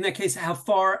in that case, how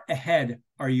far ahead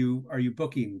are you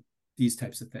booking these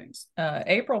types of things?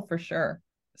 April for sure.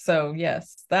 So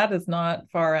yes, that is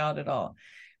not far out at all.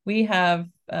 We have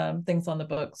things on the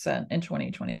books in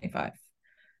 2025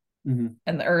 and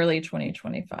the early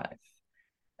 2025.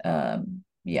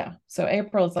 Yeah. So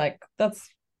April is like, that's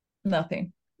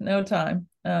nothing, no time.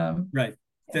 Right.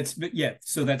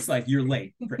 So that's like you're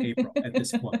late for April at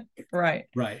this point. Right.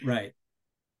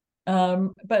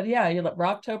 But yeah,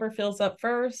 Rocktober fills up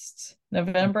first,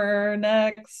 November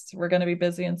next. We're going to be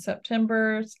busy in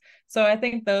September. So I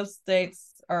think those dates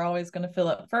are always going to fill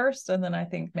up first. And then I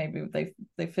think maybe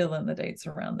they fill in the dates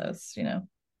around those,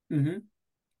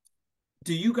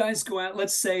 Do you guys go out?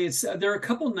 Let's say there are a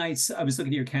couple nights. I was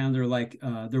looking at your calendar, like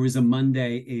there was a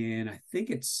Monday in, I think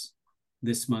it's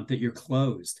this month that you're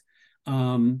closed.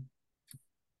 Are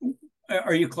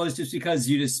you closed just because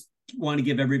you just want to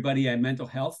give everybody a mental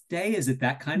health day? Is it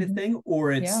that kind of thing?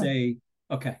 Or it's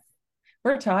okay.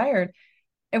 We're tired.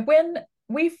 And when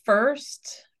we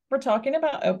first were talking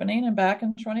about opening and back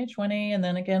in 2020 and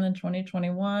then again in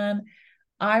 2021,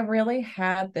 I really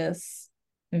had this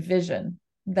vision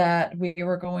that we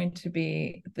were going to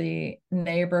be the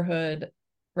neighborhood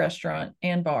restaurant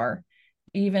and bar,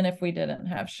 even if we didn't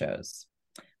have shows.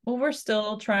 Well, we're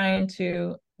still trying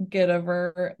to get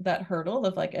over that hurdle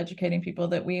of like educating people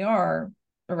that we are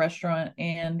a restaurant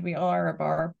and we are a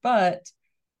bar, but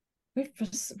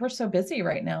we're so busy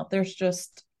right now. There's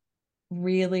just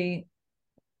really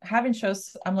having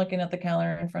shows. I'm looking at the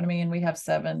calendar in front of me and we have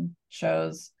 7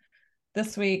 shows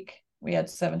this week. We had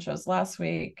 7 shows last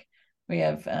week. We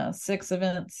have 6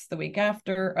 events the week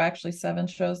after, or actually 7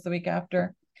 shows the week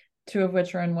after, 2 of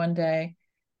which are in one day.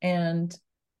 And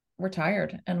we're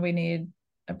tired and we need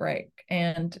a break.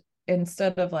 And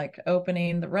instead of like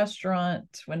opening the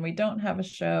restaurant when we don't have a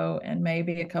show and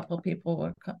maybe a couple of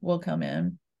people will come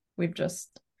in, we've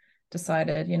just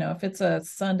decided, if it's a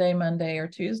Sunday, Monday, or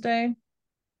Tuesday,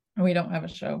 and we don't have a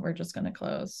show, we're just going to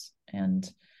close. And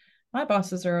my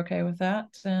bosses are okay with that.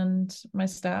 And my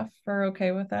staff are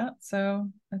okay with that. So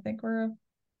I think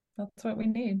that's what we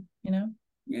need,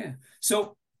 Yeah.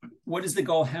 So what is the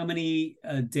goal? How many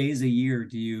days a year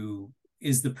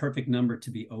is the perfect number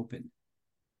to be open?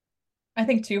 I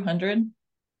think 200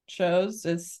 shows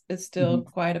is still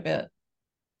quite a bit,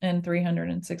 and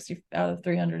 360 out of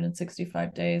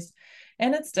 365 days.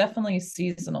 And it's definitely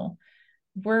seasonal.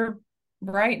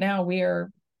 Right now we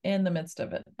are in the midst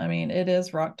of it. I mean, it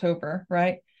is Rocktober,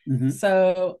 right?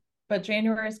 So, but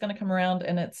January is going to come around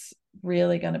and it's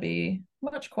really going to be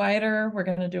much quieter. We're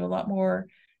going to do a lot more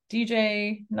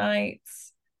DJ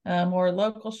nights, more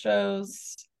local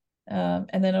shows, and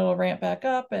then it'll ramp back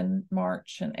up in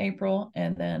March and April,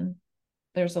 and then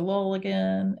there's a lull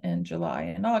again in July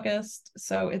and August.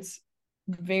 So it's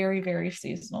very, very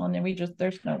seasonal, and then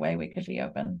there's no way we could be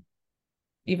open.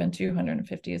 Even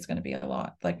 250 is going to be a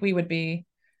lot. Like we would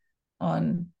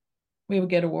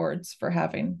get awards for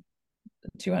having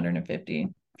 250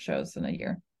 shows in a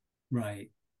year. Right.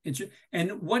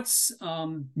 And what's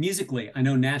musically? I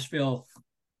know Nashville,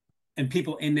 and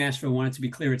people in Nashville want it to be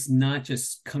clear, it's not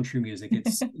just country music.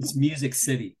 It's Music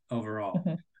City overall.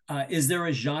 Is there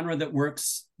a genre that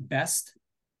works best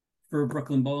for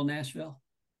Brooklyn Bowl Nashville?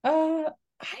 I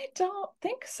don't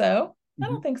think so. I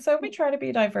don't think so. We try to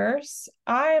be diverse.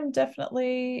 I am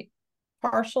definitely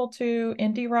partial to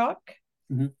indie rock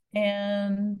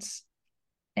and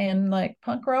like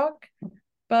punk rock,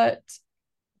 but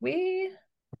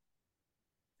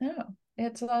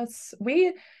it's us.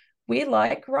 We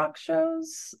like rock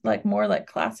shows, like more like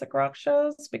classic rock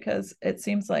shows, because it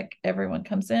seems like everyone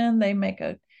comes in, they make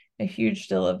a huge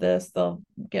deal of this. They'll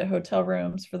get hotel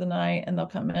rooms for the night and they'll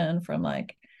come in from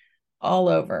like all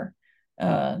over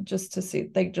just to see.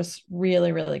 They just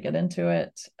really, really get into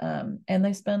it. And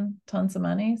they spend tons of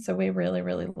money. So we really,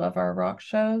 really love our rock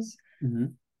shows.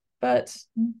 But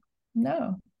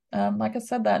no, like I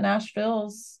said, that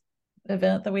Nashville's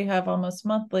event that we have almost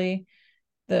monthly,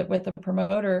 that with the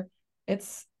promoter,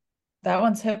 that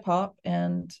one's hip hop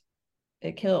and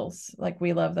it kills. Like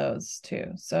we love those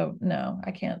too. So no,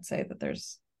 I can't say that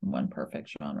there's one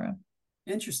perfect genre.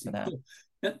 Interesting. Cool.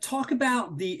 Now, talk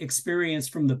about the experience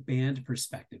from the band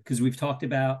perspective, because we've talked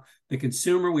about the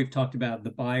consumer, we've talked about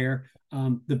the buyer.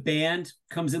 The band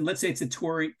comes in, let's say it's a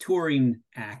touring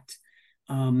act.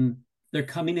 They're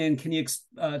coming in. Can you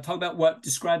talk about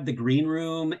describe the green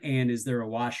room, and is there a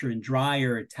washer and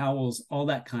dryer, towels, all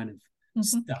that kind of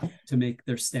stuff to make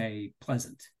their stay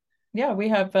pleasant? Yeah, we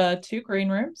have 2 green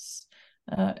rooms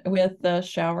with a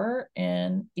shower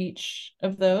in each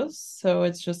of those. So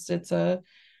it's a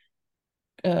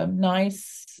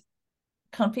nice,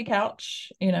 comfy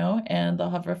couch, and they'll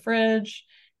have a fridge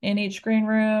in each green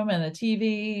room and a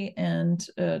TV, and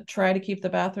try to keep the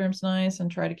bathrooms nice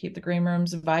and try to keep the green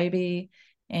rooms vibey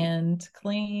and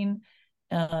clean,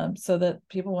 so that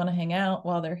people want to hang out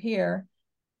while they're here.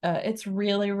 It's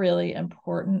really, really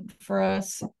important for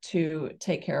us to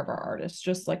take care of our artists,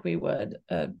 just like we would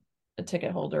a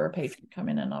ticket holder or patron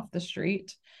coming in off the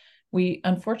street. We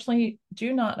unfortunately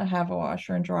do not have a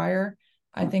washer and dryer.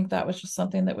 I think that was just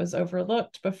something that was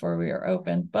overlooked before we were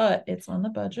open, but it's on the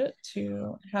budget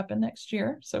to happen next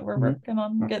year. So we're working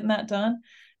on getting that done.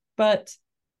 But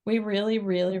we really,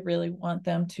 really, really want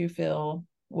them to feel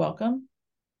welcome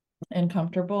and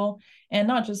comfortable, and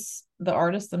not just the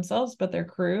artists themselves, but their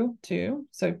crew too.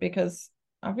 So because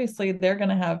obviously they're going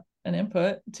to have an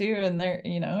input too, and they're,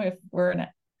 if we're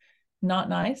not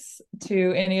nice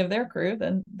to any of their crew,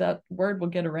 then that word will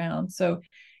get around. So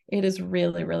it is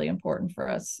really, really important for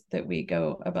us that we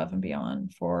go above and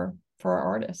beyond for our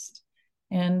artists,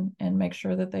 and make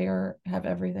sure that they have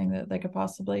everything that they could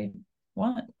possibly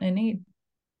want and need.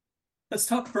 Let's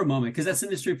talk for a moment, because that's an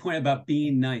industry point about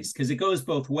being nice, because it goes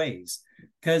both ways.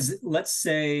 Because let's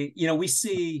say, we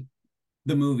see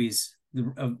the movies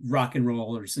of rock and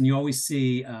rollers, and you always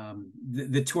see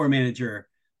the tour manager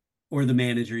or the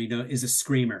manager, is a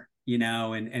screamer,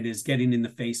 and is getting in the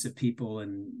face of people,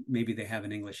 and maybe they have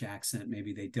an English accent,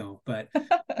 maybe they don't. But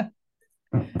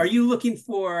are you looking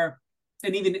for,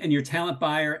 and even in your talent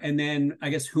buyer, and then I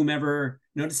guess whomever,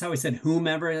 notice how I said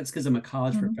whomever, that's because I'm a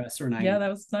college professor and that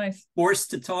was nice.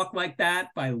 Forced to talk like that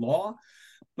by law.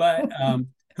 But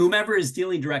whomever is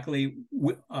dealing directly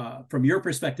from your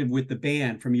perspective with the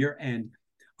band, from your end,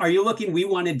 are you looking, we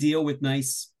want to deal with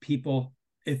nice people?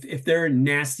 If they're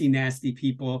nasty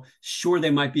people, sure, they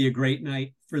might be a great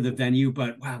night for the venue,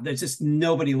 but wow, there's just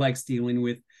nobody likes dealing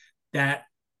with that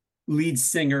lead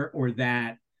singer or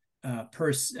that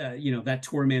that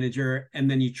tour manager, and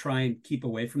then you try and keep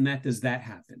away from that. Does that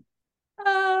happen?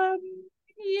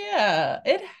 Yeah,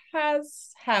 it has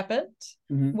happened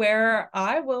where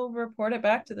I will report it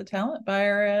back to the talent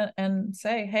buyer and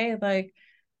say, hey, like,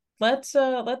 let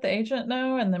the agent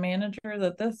know and the manager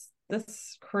that this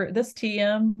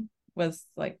TM was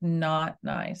like not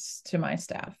nice to my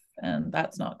staff, and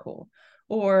that's not cool.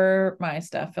 Or my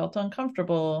staff felt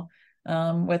uncomfortable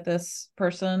with this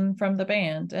person from the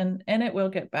band, and it will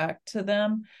get back to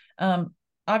them.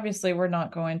 Obviously, we're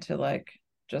not going to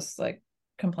just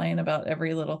complain about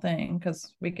every little thing,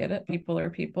 because we get it. People are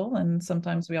people, and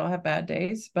sometimes we all have bad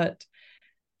days, but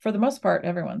for the most part,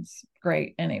 everyone's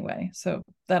great anyway. So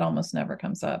that almost never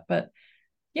comes up. But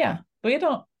yeah, we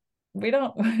don't,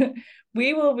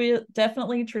 we will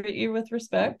definitely treat you with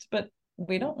respect, but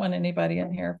we don't want anybody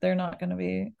in here if they're not going to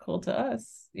be cool to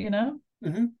us,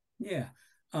 Mm-hmm. Yeah.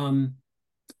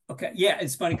 Okay. Yeah.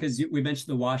 It's funny because we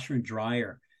mentioned the washer and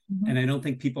dryer, and I don't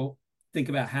think people think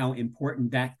about how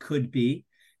important that could be.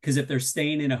 Because if they're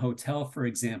staying in a hotel, for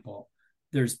example,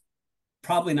 there's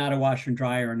probably not a washer and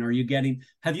dryer. And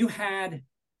have you had,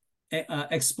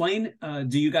 explain,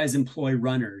 do you guys employ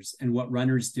runners and what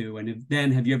runners do? And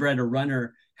then have you ever had a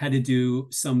runner had to do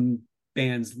some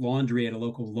band's laundry at a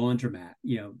local laundromat,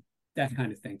 that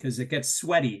kind of thing? Because it gets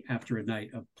sweaty after a night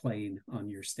of playing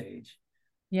on your stage.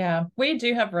 Yeah, we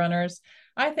do have runners.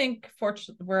 I think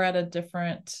we're at a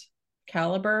different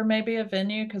caliber, maybe a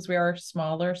venue, because we are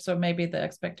smaller. So maybe the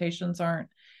expectations aren't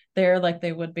there like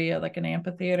they would be at like an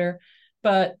amphitheater.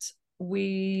 But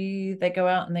they go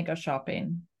out and they go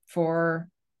shopping for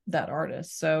that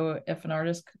artist. So if an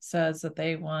artist says that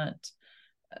they want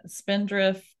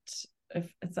Spindrift,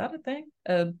 is that a thing?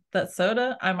 That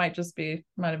soda, I might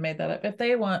have made that up. If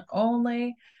they want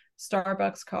only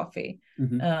Starbucks coffee,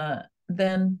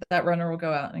 then that runner will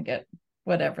go out and get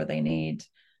whatever they need.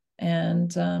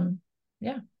 And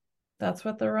yeah, that's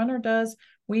what the runner does.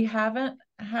 We haven't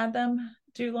had them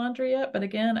do laundry yet, but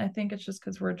again, I think it's just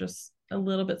because we're just a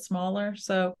little bit smaller.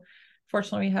 So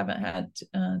fortunately, we haven't had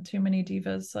too many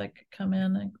divas come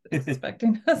in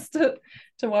expecting us to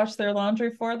wash their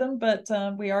laundry for them. But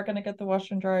we are going to get the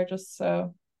washer and dryer, just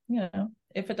so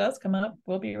if it does come up,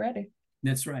 we'll be ready.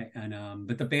 That's right. And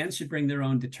but the band should bring their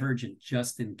own detergent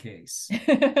just in case.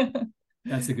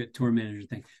 That's a good tour manager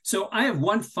thing. So I have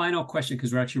one final question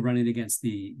because we're actually running against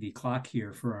the clock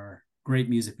here for our great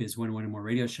Music Biz 101 and More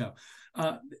radio show.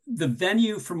 The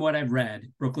venue, from what I've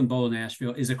read, Brooklyn Bowl in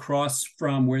Nashville, is across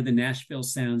from where the Nashville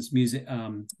Sounds music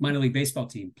minor league baseball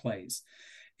team plays.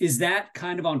 Is that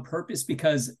kind of on purpose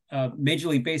because Major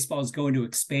League Baseball is going to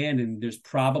expand and there's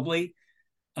probably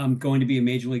going to be a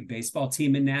Major League Baseball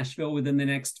team in Nashville within the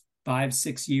next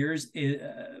 5-6 years?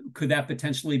 Could that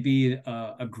potentially be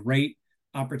a great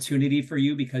opportunity for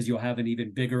you because you'll have an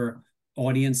even bigger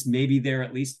audience, maybe there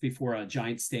at least before a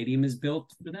giant stadium is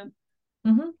built for them?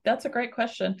 Mm-hmm. That's a great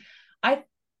question. I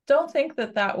don't think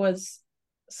that was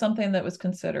something that was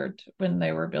considered when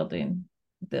they were building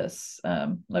this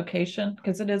location,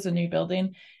 because it is a new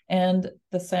building and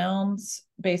the Sounds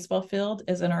baseball field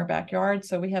is in our backyard.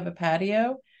 So we have a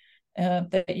patio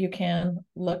that you can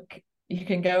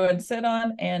go and sit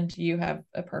on, and you have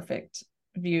a perfect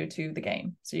view to the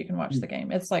game. So you can watch the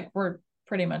game. It's like we're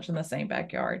pretty much in the same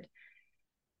backyard.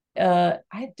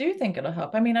 I do think it'll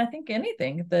help. I mean, I think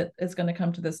anything that is going to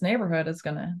come to this neighborhood is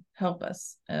going to help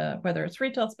us, whether it's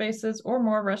retail spaces or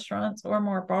more restaurants or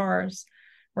more bars.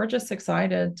 We're just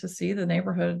excited to see the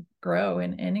neighborhood grow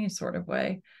in any sort of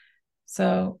way.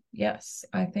 So yes,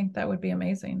 I think that would be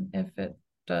amazing if it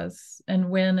does. And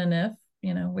when and if,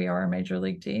 we are a major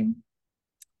league team.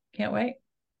 Can't wait.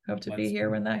 Hope to be here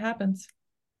when that happens.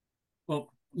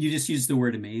 Well, you just used the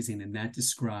word amazing, and that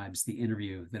describes the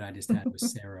interview that I just had with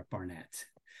Sara Barnett.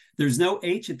 There's no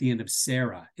H at the end of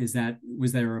Sara.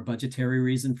 Was there a budgetary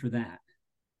reason for that?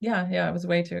 Yeah, it was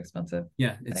way too expensive.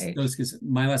 Yeah, it's those, because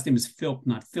my last name is Phil,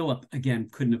 not Philip. Again,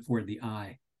 couldn't afford the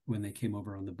I when they came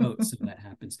over on the boat, so that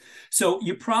happens. So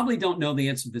you probably don't know the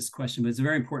answer to this question, but it's a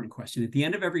very important question. At the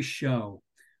end of every show,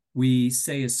 we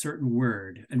say a certain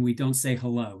word and we don't say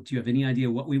hello. Do you have any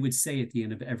idea what we would say at the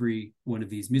end of every one of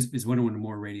these Music Biz 101 or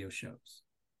More radio shows?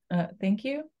 Thank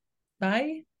you.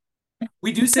 Bye.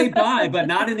 We do say bye, but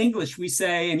not in English. We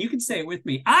say, and you can say it with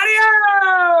me,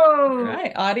 adios!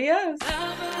 Right, adios.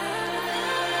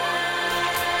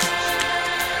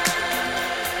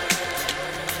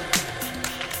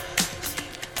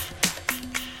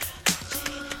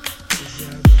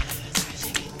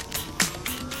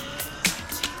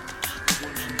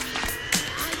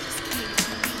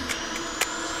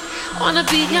 Wanna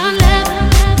be your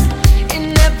level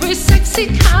in every sexy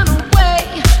kind of way.